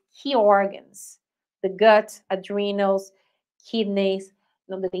these key organs: the gut, adrenals, kidneys,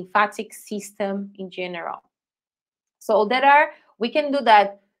 the lymphatic system in general. So we can do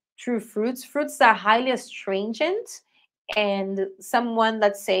that through fruits. Fruits are highly astringent, and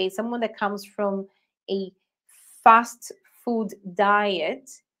let's say someone that comes from a fast food diet,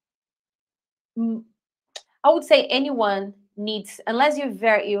 I would say anyone needs, unless you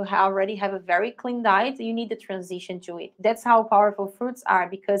already have a very clean diet, you need to transition to it. That's how powerful fruits are,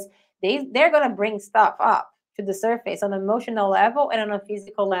 because they're gonna bring stuff up to the surface on an emotional level and on a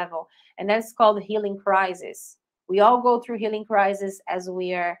physical level, and that's called healing crisis. We all go through healing crisis as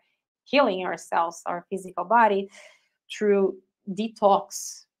we are healing ourselves, our physical body, through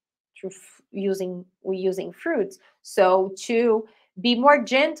detox, through using fruits. So to be more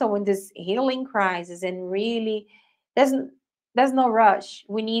gentle in this healing crisis, and really there's there's no rush.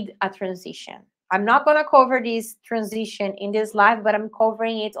 We need a transition. I'm not going to cover this transition in this live, but I'm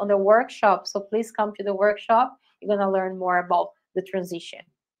covering it on the workshop. So please come to the workshop. You're going to learn more about the transition,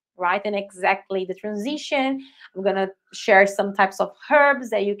 right? And exactly the transition. I'm going to share some types of herbs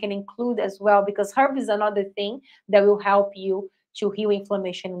that you can include as well, because herb is another thing that will help you to heal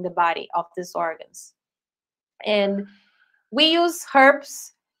inflammation in the body of these organs. And we use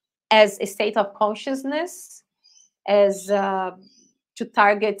herbs as a state of consciousness as to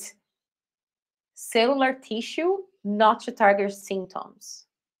target cellular tissue, not to target symptoms.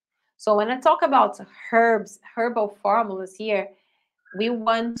 So when I talk about herbs, herbal formulas here, we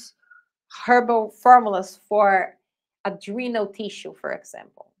want herbal formulas for adrenal tissue, for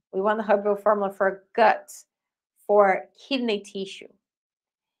example. We want a herbal formula for gut, for kidney tissue.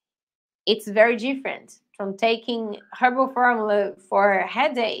 It's very different from taking herbal formula for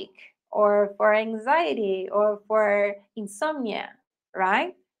headache or for anxiety or for insomnia,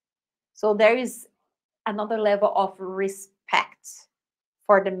 right? So there is another level of respect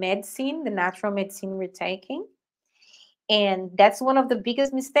for the medicine, the natural medicine we're taking. And that's one of the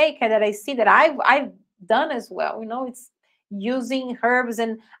biggest mistakes that I see that I've done as well. You know, it's using herbs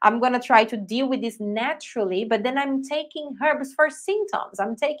and I'm going to try to deal with this naturally, but then I'm taking herbs for symptoms.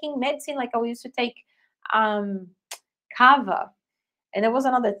 I'm taking medicine like I used to take um kava. And there was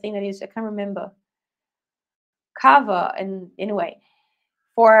another thing that I used to, I can't remember. Kava and anyway,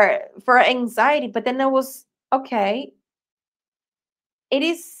 for anxiety, but then I was okay, it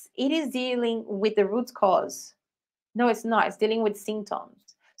is dealing with the root cause. No, it's not. It's dealing with symptoms.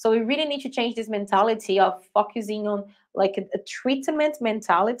 So we really need to change this mentality of focusing on like a treatment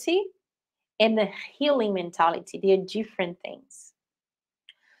mentality and a healing mentality. They are different things.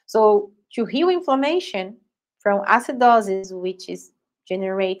 So to heal inflammation from acidosis, which is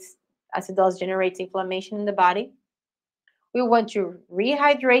generates acidosis generates inflammation in the body, we want to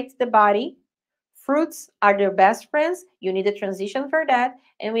rehydrate the body. Fruits are their best friends. You need a transition for that.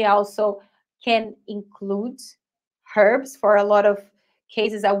 And we also can include herbs. For a lot of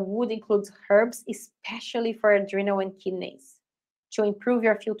cases, I would include herbs, especially for adrenal and kidneys, to improve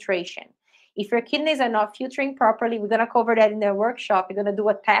your filtration. If your kidneys are not filtering properly, we're going to cover that in the workshop. You're going to do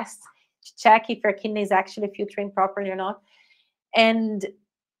a test to check if your kidney is actually filtering properly or not. And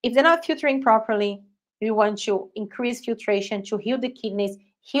if they're not filtering properly, we want to increase filtration to heal the kidneys,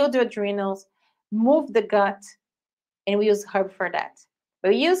 heal the adrenals, move the gut, and we use herb for that.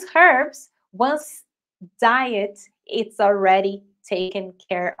 But we use herbs once diet it's already taken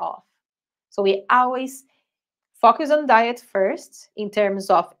care of. So we always focus on diet first in terms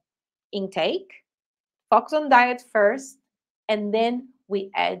of intake, focus on diet first, and then we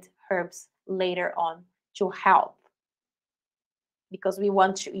add herbs later on to help, because we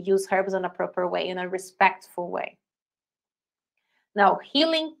want to use herbs in a proper way, in a respectful way. Now,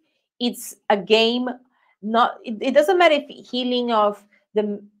 healing, it's a game. Not it doesn't matter if healing of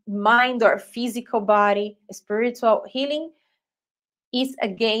the mind or physical body, spiritual healing is a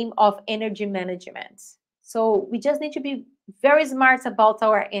game of energy management. So we just need to be very smart about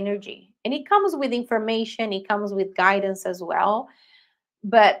our energy. And it comes with information, it comes with guidance as well.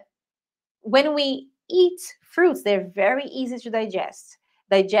 But when we eat fruits, they're very easy to digest.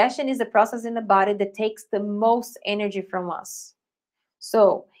 Digestion is the process in the body that takes the most energy from us.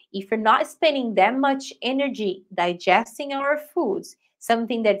 So if you're not spending that much energy digesting our foods,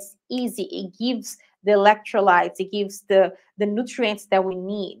 something that's easy, it gives the electrolytes, it gives the nutrients that we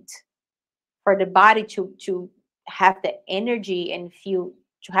need for the body to have the energy and feel,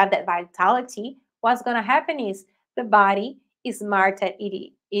 to have that vitality. What's going to happen is the body is smart that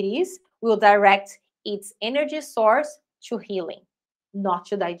it is, will direct its energy source to healing, not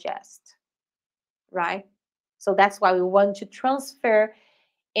to digest, right? So that's why we want to transfer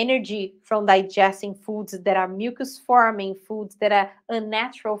energy from digesting foods that are mucus forming, foods that are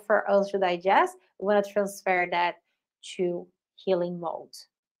unnatural for us to digest. We want to transfer that to healing mode.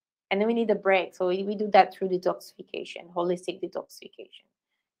 And then we need a break. So we do that through detoxification, holistic detoxification.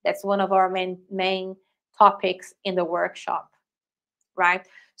 That's one of our main topics in the workshop, right?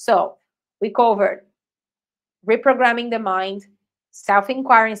 So we covered reprogramming the mind,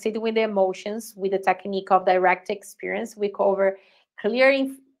 self-inquiring, sitting with the emotions with the technique of direct experience. We cover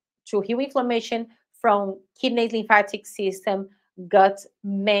clearing to heal inflammation from kidneys, lymphatic system, gut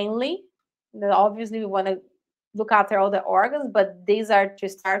mainly. Now, obviously, we want to look after all the organs, but these are to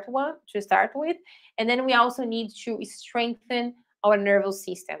start with. And then we also need to strengthen our nervous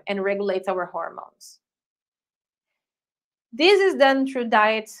system and regulate our hormones. This is done through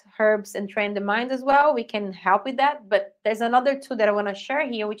diet, herbs, and train the mind as well. We can help with that. But there's another tool that I want to share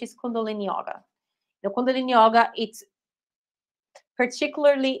here, which is Kundalini Yoga. The Kundalini Yoga, it's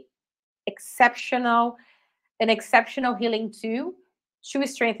particularly an exceptional healing tool to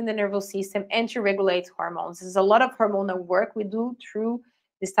strengthen the nervous system and to regulate hormones. There's a lot of hormonal work we do through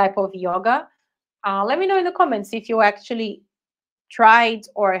this type of yoga. Let me know in the comments if you actually tried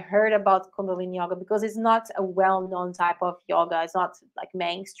or heard about Kundalini Yoga, because it's not a well-known type of yoga. It's not like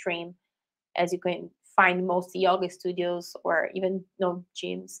mainstream as you can find most yoga studios or even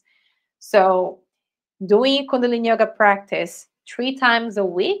gyms. So Doing Kundalini yoga practice 3 times a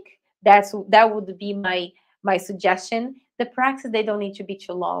week, that would be my suggestion. The practice, they don't need to be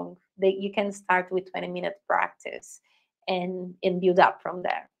too long. You can start with 20-minute practice and build up from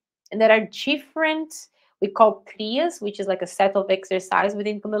there. And there are different, we call kriyas, which is like a set of exercise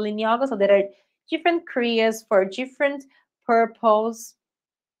within Kundalini yoga. So there are different kriyas for different purpose.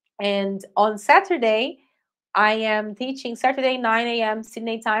 And on Saturday, I am teaching Saturday 9 a.m.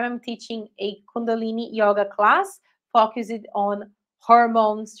 Sydney time. I'm teaching a Kundalini yoga class focused on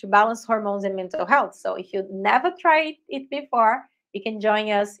hormones, to balance hormones and mental health. So if you've never tried it before, you can join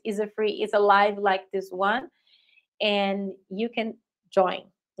us. It's a free, it's a live like this one, and you can join.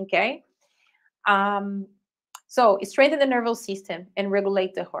 Okay. Um, so strengthen the nervous system and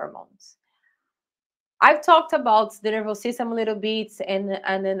regulate the hormones. I've talked about the nervous system a little bit and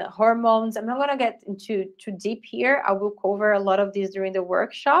then hormones. I'm not going to get into too deep here. I will cover a lot of this during the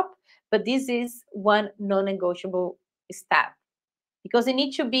workshop, but this is one non-negotiable step because you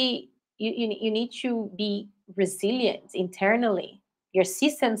need to be resilient internally. Your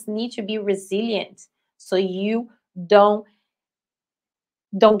systems need to be resilient so you don't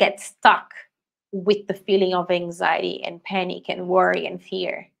don't get stuck with the feeling of anxiety and panic and worry and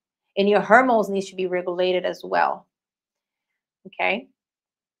fear. And your hormones need to be regulated as well. Okay.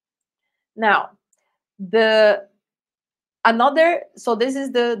 Now, the another, so this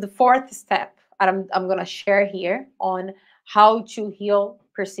is the fourth step I'm going to share here on how to heal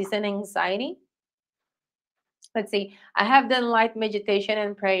persistent anxiety. Let's see. I have done light meditation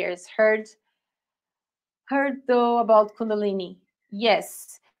and prayers. Heard though about Kundalini.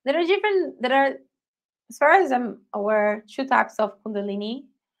 Yes. There are, as far as I'm aware, two types of Kundalini.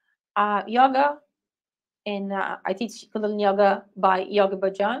 Yoga, and I teach Kundalini yoga by Yoga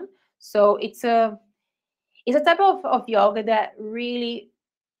Bhajan. So it's a type of yoga that really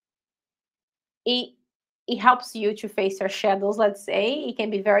it it helps you to face your shadows. Let's say it can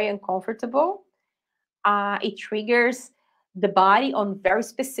be very uncomfortable. It triggers the body on very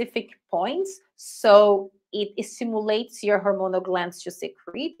specific points, so it stimulates your hormonal glands to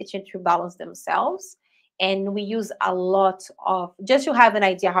secrete and to balance themselves. And we use a lot of, just to have an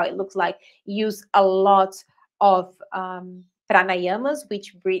idea how it looks like, use a lot of pranayamas,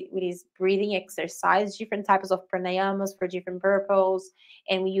 which is breathing exercise, different types of pranayamas for different purposes.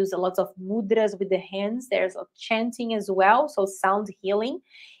 And we use a lot of mudras with the hands. There's a chanting as well, so sound healing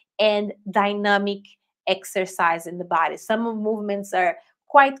and dynamic exercise in the body. Some movements are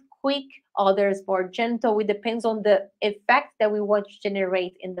quite quick, others more gentle. It depends on the effect that we want to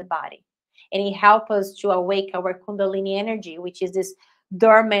generate in the body. And it helps us to awake our Kundalini energy, which is this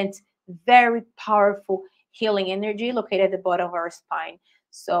dormant, very powerful healing energy located at the bottom of our spine.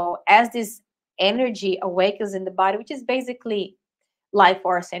 So as this energy awakens in the body, which is basically life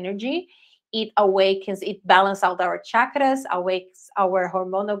force energy, it awakens, it balances out our chakras, awakes our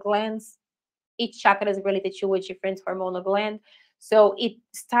hormonal glands. Each chakra is related to a different hormonal gland. So it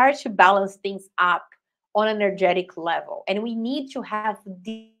starts to balance things up on an energetic level. And we need to have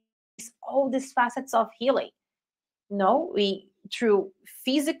all these facets of healing. We through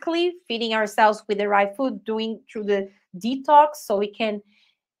physically feeding ourselves with the right food, doing through the detox so we can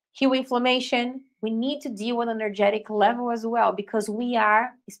heal inflammation. We need to deal with an energetic level as well because we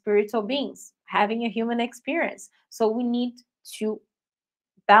are spiritual beings having a human experience. So we need to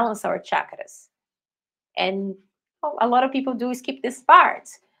balance our chakras. And a lot of people do skip this part.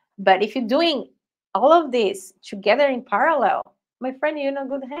 But if you're doing all of this together in parallel, my friend, you're in a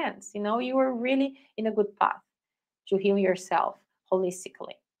good hands. You are really in a good path to heal yourself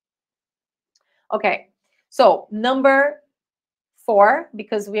holistically. Okay, so number 4,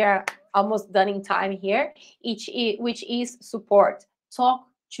 because we are almost done in time here, which is support. Talk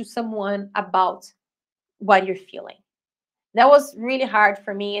to someone about what you're feeling. That was really hard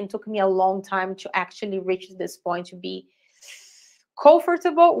for me and took me a long time to actually reach this point, to be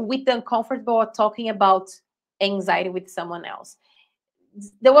comfortable with the uncomfortable of talking about anxiety with someone else.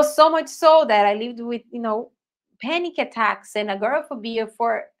 There was so much so that I lived with, panic attacks and agoraphobia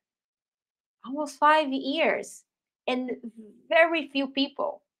for almost 5 years. And very few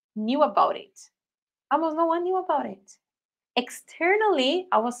people knew about it. Almost no one knew about it. Externally,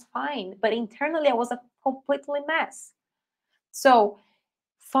 I was fine, but internally, I was a completely mess. So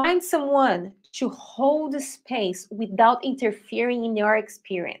find someone to hold the space without interfering in your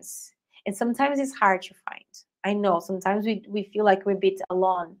experience. And sometimes it's hard to find. I know sometimes we feel like we're a bit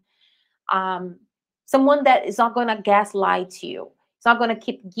alone. Someone that is not going to gaslight you. It's not going to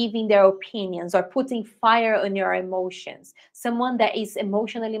keep giving their opinions or putting fire on your emotions. Someone that is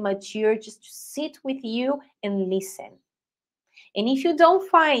emotionally mature, just to sit with you and listen. And if you don't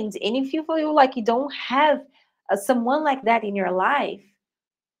find, and if you feel like you don't have someone like that in your life,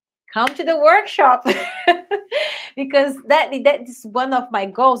 come to the workshop. Because that is one of my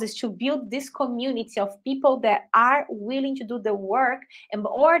goals, is to build this community of people that are willing to do the work, and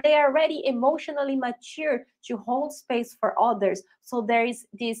or they are already emotionally mature to hold space for others. So there is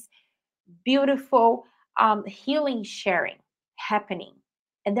this beautiful healing sharing happening,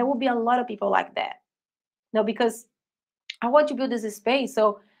 and there will be a lot of people like that. No, because I want to build this space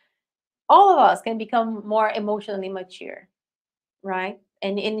so all of us can become more emotionally mature, right?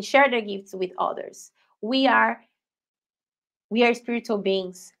 And share their gifts with others. We are we are spiritual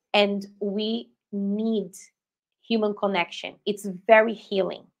beings, and we need human connection. It's very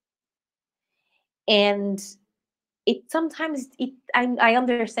healing. And it sometimes I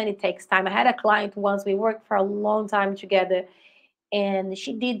understand it takes time. I had a client once, we worked for a long time together, and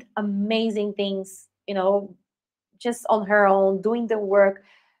she did amazing things, just on her own, doing the work.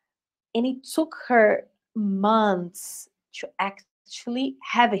 And it took her months to actually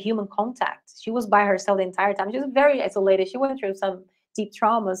have a human contact. She was by herself the entire time. She was very isolated. She went through some deep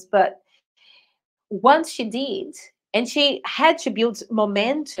traumas, but once she did, and she had to build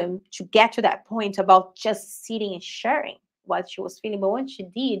momentum to get to that point about just sitting and sharing what she was feeling. But once she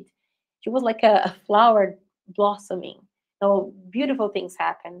did, she was like a flower blossoming. Beautiful things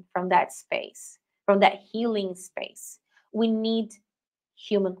happen from that space, from that healing space. We need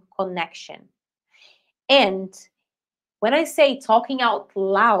human connection. And when I say talking out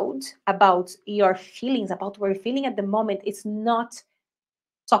loud about your feelings, about what you're feeling at the moment, it's not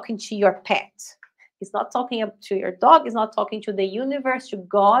talking to your pet. It's not talking up to your dog. It's not talking to the universe, to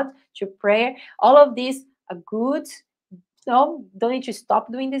God, to prayer. All of these are good. No, don't need to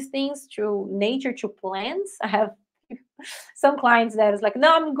stop doing these things, through nature, to plants. I have some clients that is like,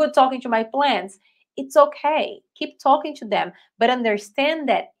 no, I'm good talking to my plants. It's okay. Keep talking to them, but understand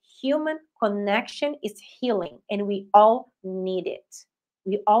that human connection is healing, and we all need it.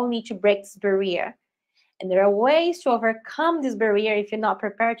 We all need to break this barrier. And there are ways to overcome this barrier if you're not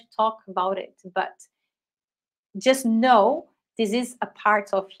prepared to talk about it. But just know this is a part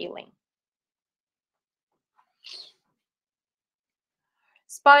of healing.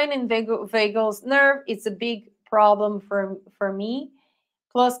 Spine and vagus nerve, it's a big problem for me.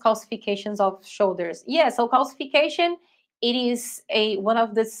 Plus calcifications of shoulders. Yeah, so calcification, it is one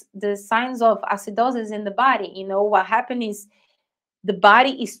of the signs of acidosis in the body. What happens is the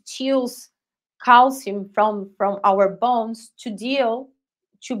body steals calcium from our bones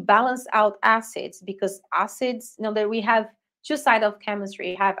to balance out acids, because acids, that we have two sides of chemistry.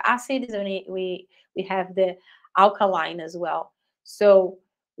 We have acids, and we have the alkaline as well. So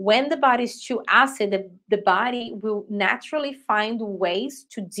when the body is too acid, the body will naturally find ways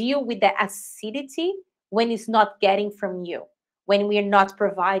to deal with the acidity when it's not getting from you, when we're not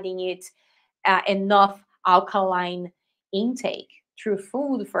providing it enough alkaline intake through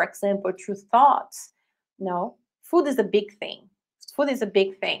food, for example, through thoughts. No, food is a big thing. Food is a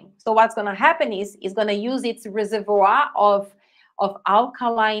big thing. So what's going to happen is it's going to use its reservoir of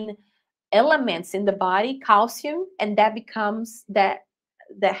alkaline elements in the body, calcium, and that becomes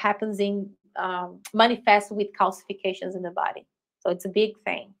that happens in manifests with calcifications in the body. So it's a big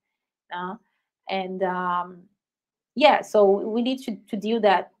thing. And yeah, so we need to deal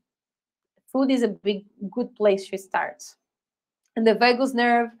that. Food is a big good place to start. And the vagus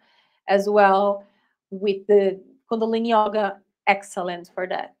nerve as well, with the Kundalini yoga, excellent for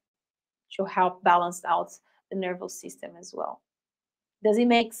that, to help balance out the nervous system as well. Does it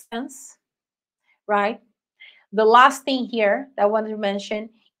make sense? Right? The last thing here that I wanted to mention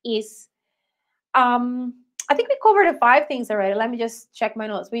is I think we covered the 5 things already. Let me just check my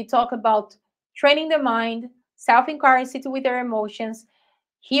notes. We talk about training the mind, self-inquiry, sit with their emotions,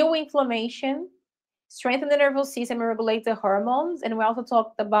 heal inflammation, strengthen the nervous system, and regulate the hormones. And we also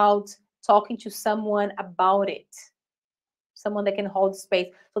talked about talking to someone about it, someone that can hold space.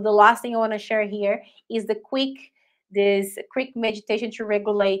 So the last thing I want to share here is this quick meditation to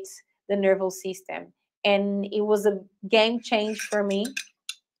regulate the nervous system. And it was a game change for me.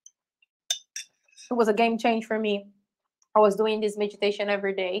 It was a game change for me. I was doing this meditation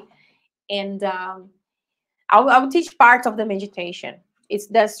every day, and I will teach parts of the meditation.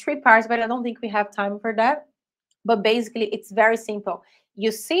 There's 3 parts, but I don't think we have time for that. But basically, it's very simple.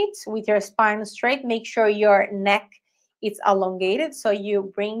 You sit with your spine straight. Make sure your neck is elongated. So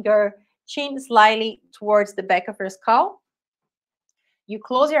you bring your chin slightly towards the back of your skull. You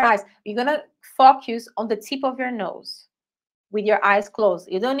close your eyes. You're going to focus on the tip of your nose with your eyes closed.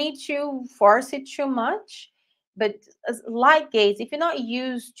 You don't need to force it too much, but light gaze. If you're not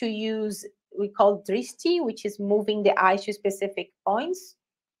used to use we call drishti, which is moving the eyes to specific points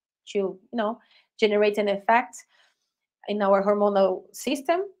to, generate an effect in our hormonal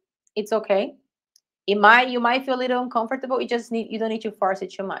system. It's okay. You might feel a little uncomfortable. You don't need to force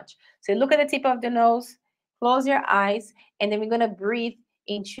it too much. So look at the tip of the nose, close your eyes, and then we're gonna breathe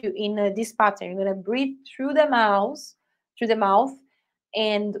this pattern. You're gonna breathe through the mouth,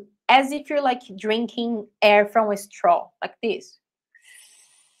 and as if you're like drinking air from a straw, like this.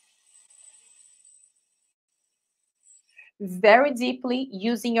 Very deeply,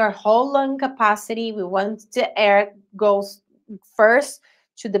 using your whole lung capacity. We want the air goes first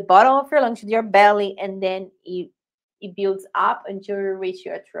to the bottom of your lung, to your belly, and then it builds up until you reach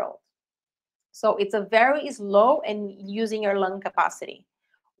your throat. So it's a very slow and using your lung capacity.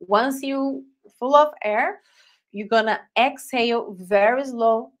 Once you full of air, you're gonna exhale very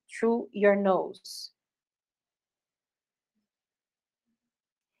slow through your nose.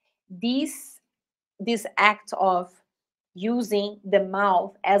 This act of using the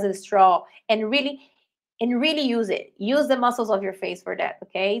mouth as a straw and really use the muscles of your face for that.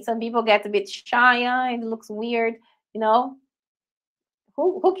 Okay, some people get a bit shy and it looks weird, you know.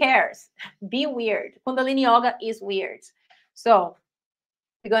 Who cares? Be weird. Kundalini yoga is weird. So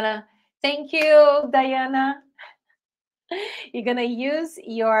we're gonna thank you, Diana. You're gonna use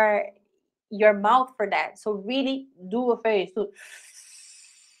your mouth for that. So really do a face.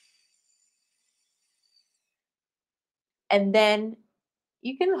 And then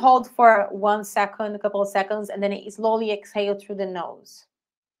you can hold for 1 second, a couple of seconds, and then slowly exhale through the nose.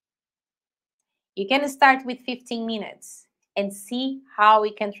 You can start with 15 minutes and see how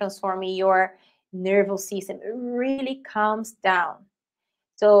it can transform your nervous system. It really calms down.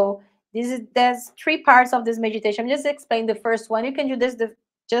 So there's 3 parts of this meditation. I'm just explain the first one. You can do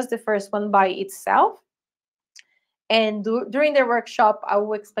just the first one by itself. And during the workshop, I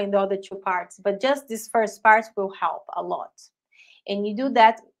will explain the other 2 parts. But just this first part will help a lot. And you do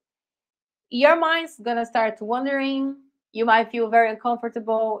that, your mind's gonna start wandering. You might feel very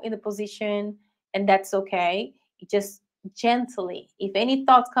uncomfortable in the position, and that's okay. You just gently, if any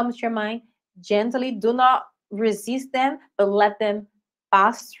thoughts come to your mind, gently, do not resist them, but let them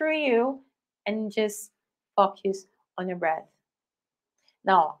pass through you and just focus on your breath.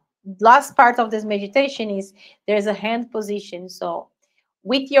 Now, last part of this meditation is there's a hand position. So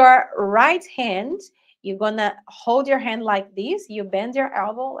with your right hand, you're gonna hold your hand like this. You bend your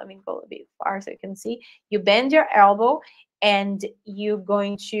elbow. Let me go a bit far so you can see. You bend your elbow and you're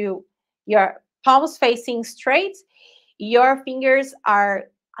going to, your palms facing straight. Your fingers are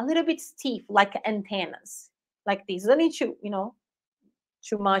a little bit stiff, like antennas, like this. Don't need to,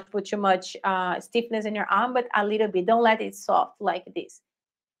 put too much stiffness in your arm, but a little bit. Don't let it soft like this.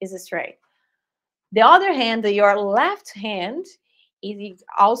 Is straight. The other hand, your left hand, is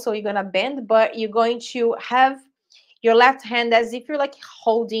also you're gonna bend, but you're going to have your left hand as if you're like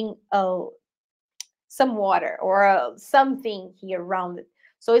holding some water or something here around it.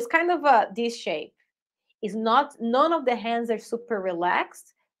 So it's kind of this shape. It's not, none of the hands are super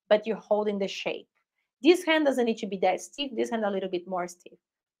relaxed, but you're holding the shape. This hand doesn't need to be that stiff. This hand a little bit more stiff,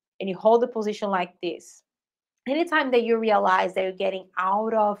 and you hold the position like this. Anytime that you realize that you're getting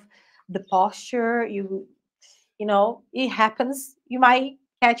out of the posture, it happens. You might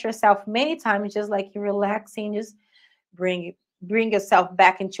catch yourself many times, just like you're relaxing, just bring yourself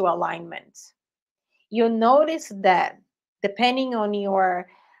back into alignment. You'll notice that depending on your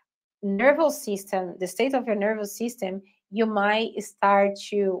nervous system, the state of your nervous system, you might start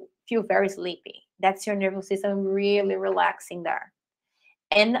to feel very sleepy. That's your nervous system really relaxing there.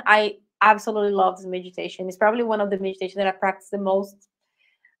 And I absolutely love this meditation. It's probably one of the meditations that I practice the most.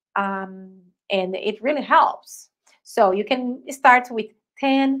 And it really helps. So you can start with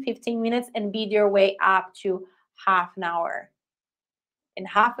 10, 15 minutes and build your way up to half an hour. In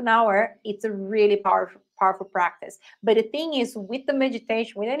half an hour, it's a really powerful practice. But the thing is, with the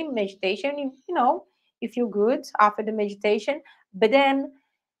meditation, with any meditation, you feel good after the meditation, but then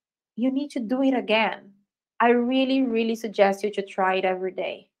you need to do it again. I really, really suggest you to try it every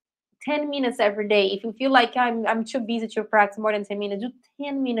day. 10 minutes every day. If you feel like I'm too busy to practice more than 10 minutes, do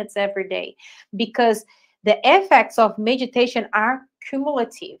 10 minutes every day, because the effects of meditation are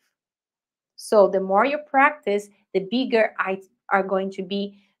cumulative. So the more you practice, the bigger are going to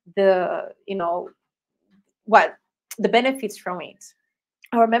be the benefits from it.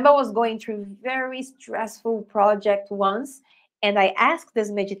 I remember I was going through a very stressful project once, and I asked this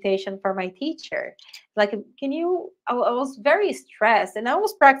meditation for my teacher. Like, I was very stressed and I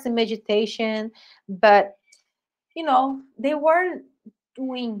was practicing meditation, but they weren't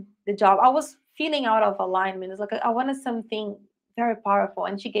doing the job. I was feeling out of alignment. It's like I wanted something very powerful.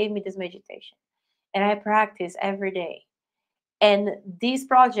 And she gave me this meditation, and I practice every day. And this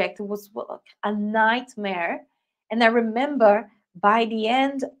project was a nightmare. And I remember by the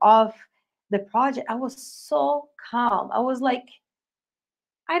end of the project, I was so calm. I was like,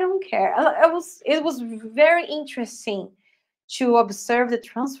 I don't care. It was very interesting to observe the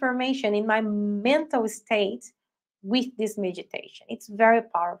transformation in my mental state with this meditation. It's very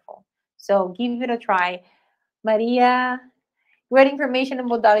powerful. So give it a try. Maria, great information and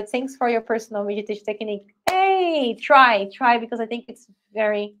modality. Thanks for your personal meditation technique. Hey, try, because I think it's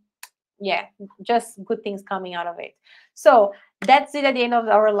very, yeah, just good things coming out of it. So that's it at the end of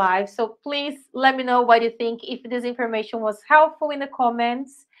our live. So please let me know what you think, if this information was helpful in the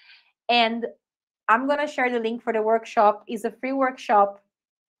comments. And I'm gonna share the link for the workshop. It's a free workshop.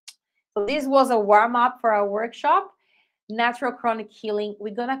 So this was a warm-up for our workshop, Natural Chronic Healing.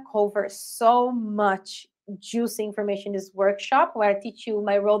 We're gonna cover so much juicy information in this workshop, where I teach you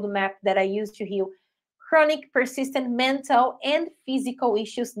my roadmap that I use to heal chronic, persistent mental and physical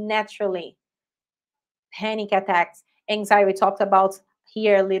issues naturally. Panic attacks, anxiety, we talked about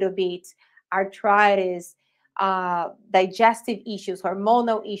here a little bit, arthritis, digestive issues,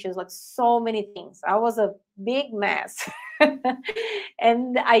 hormonal issues, like so many things. I was a big mess.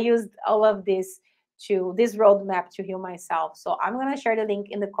 And I used all of this roadmap to heal myself. So I'm going to share the link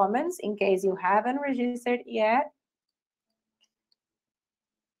in the comments in case you haven't registered yet.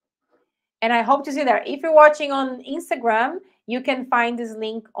 And I hope to see you there. If you're watching on Instagram, you can find this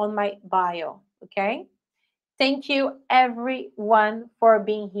link on my bio. Okay. Thank you everyone for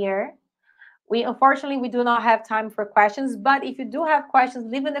being here. Unfortunately, we do not have time for questions, but if you do have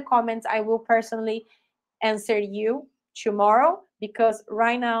questions, leave in the comments. I will personally answer you tomorrow, because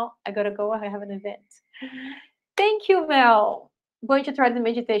right now I gotta go. I have an event. Thank you, Mel. I'm going to try the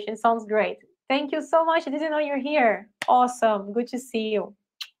meditation. Sounds great. Thank you so much. I didn't know you're here. Awesome. Good to see you.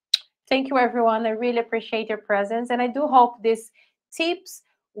 Thank you, everyone. I really appreciate your presence. And I do hope these tips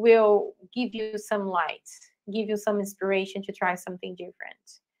will give you some light, give you some inspiration to try something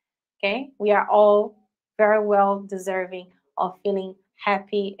different. Okay? We are all very well deserving of feeling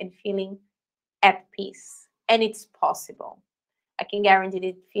happy and feeling at peace. And it's possible. I can guarantee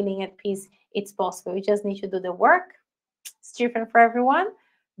that feeling at peace, it's possible. We just need to do the work. It's different for everyone,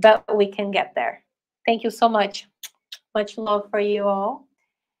 but we can get there. Thank you so much. Much love for you all.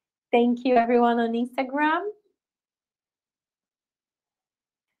 Thank you, everyone on Instagram.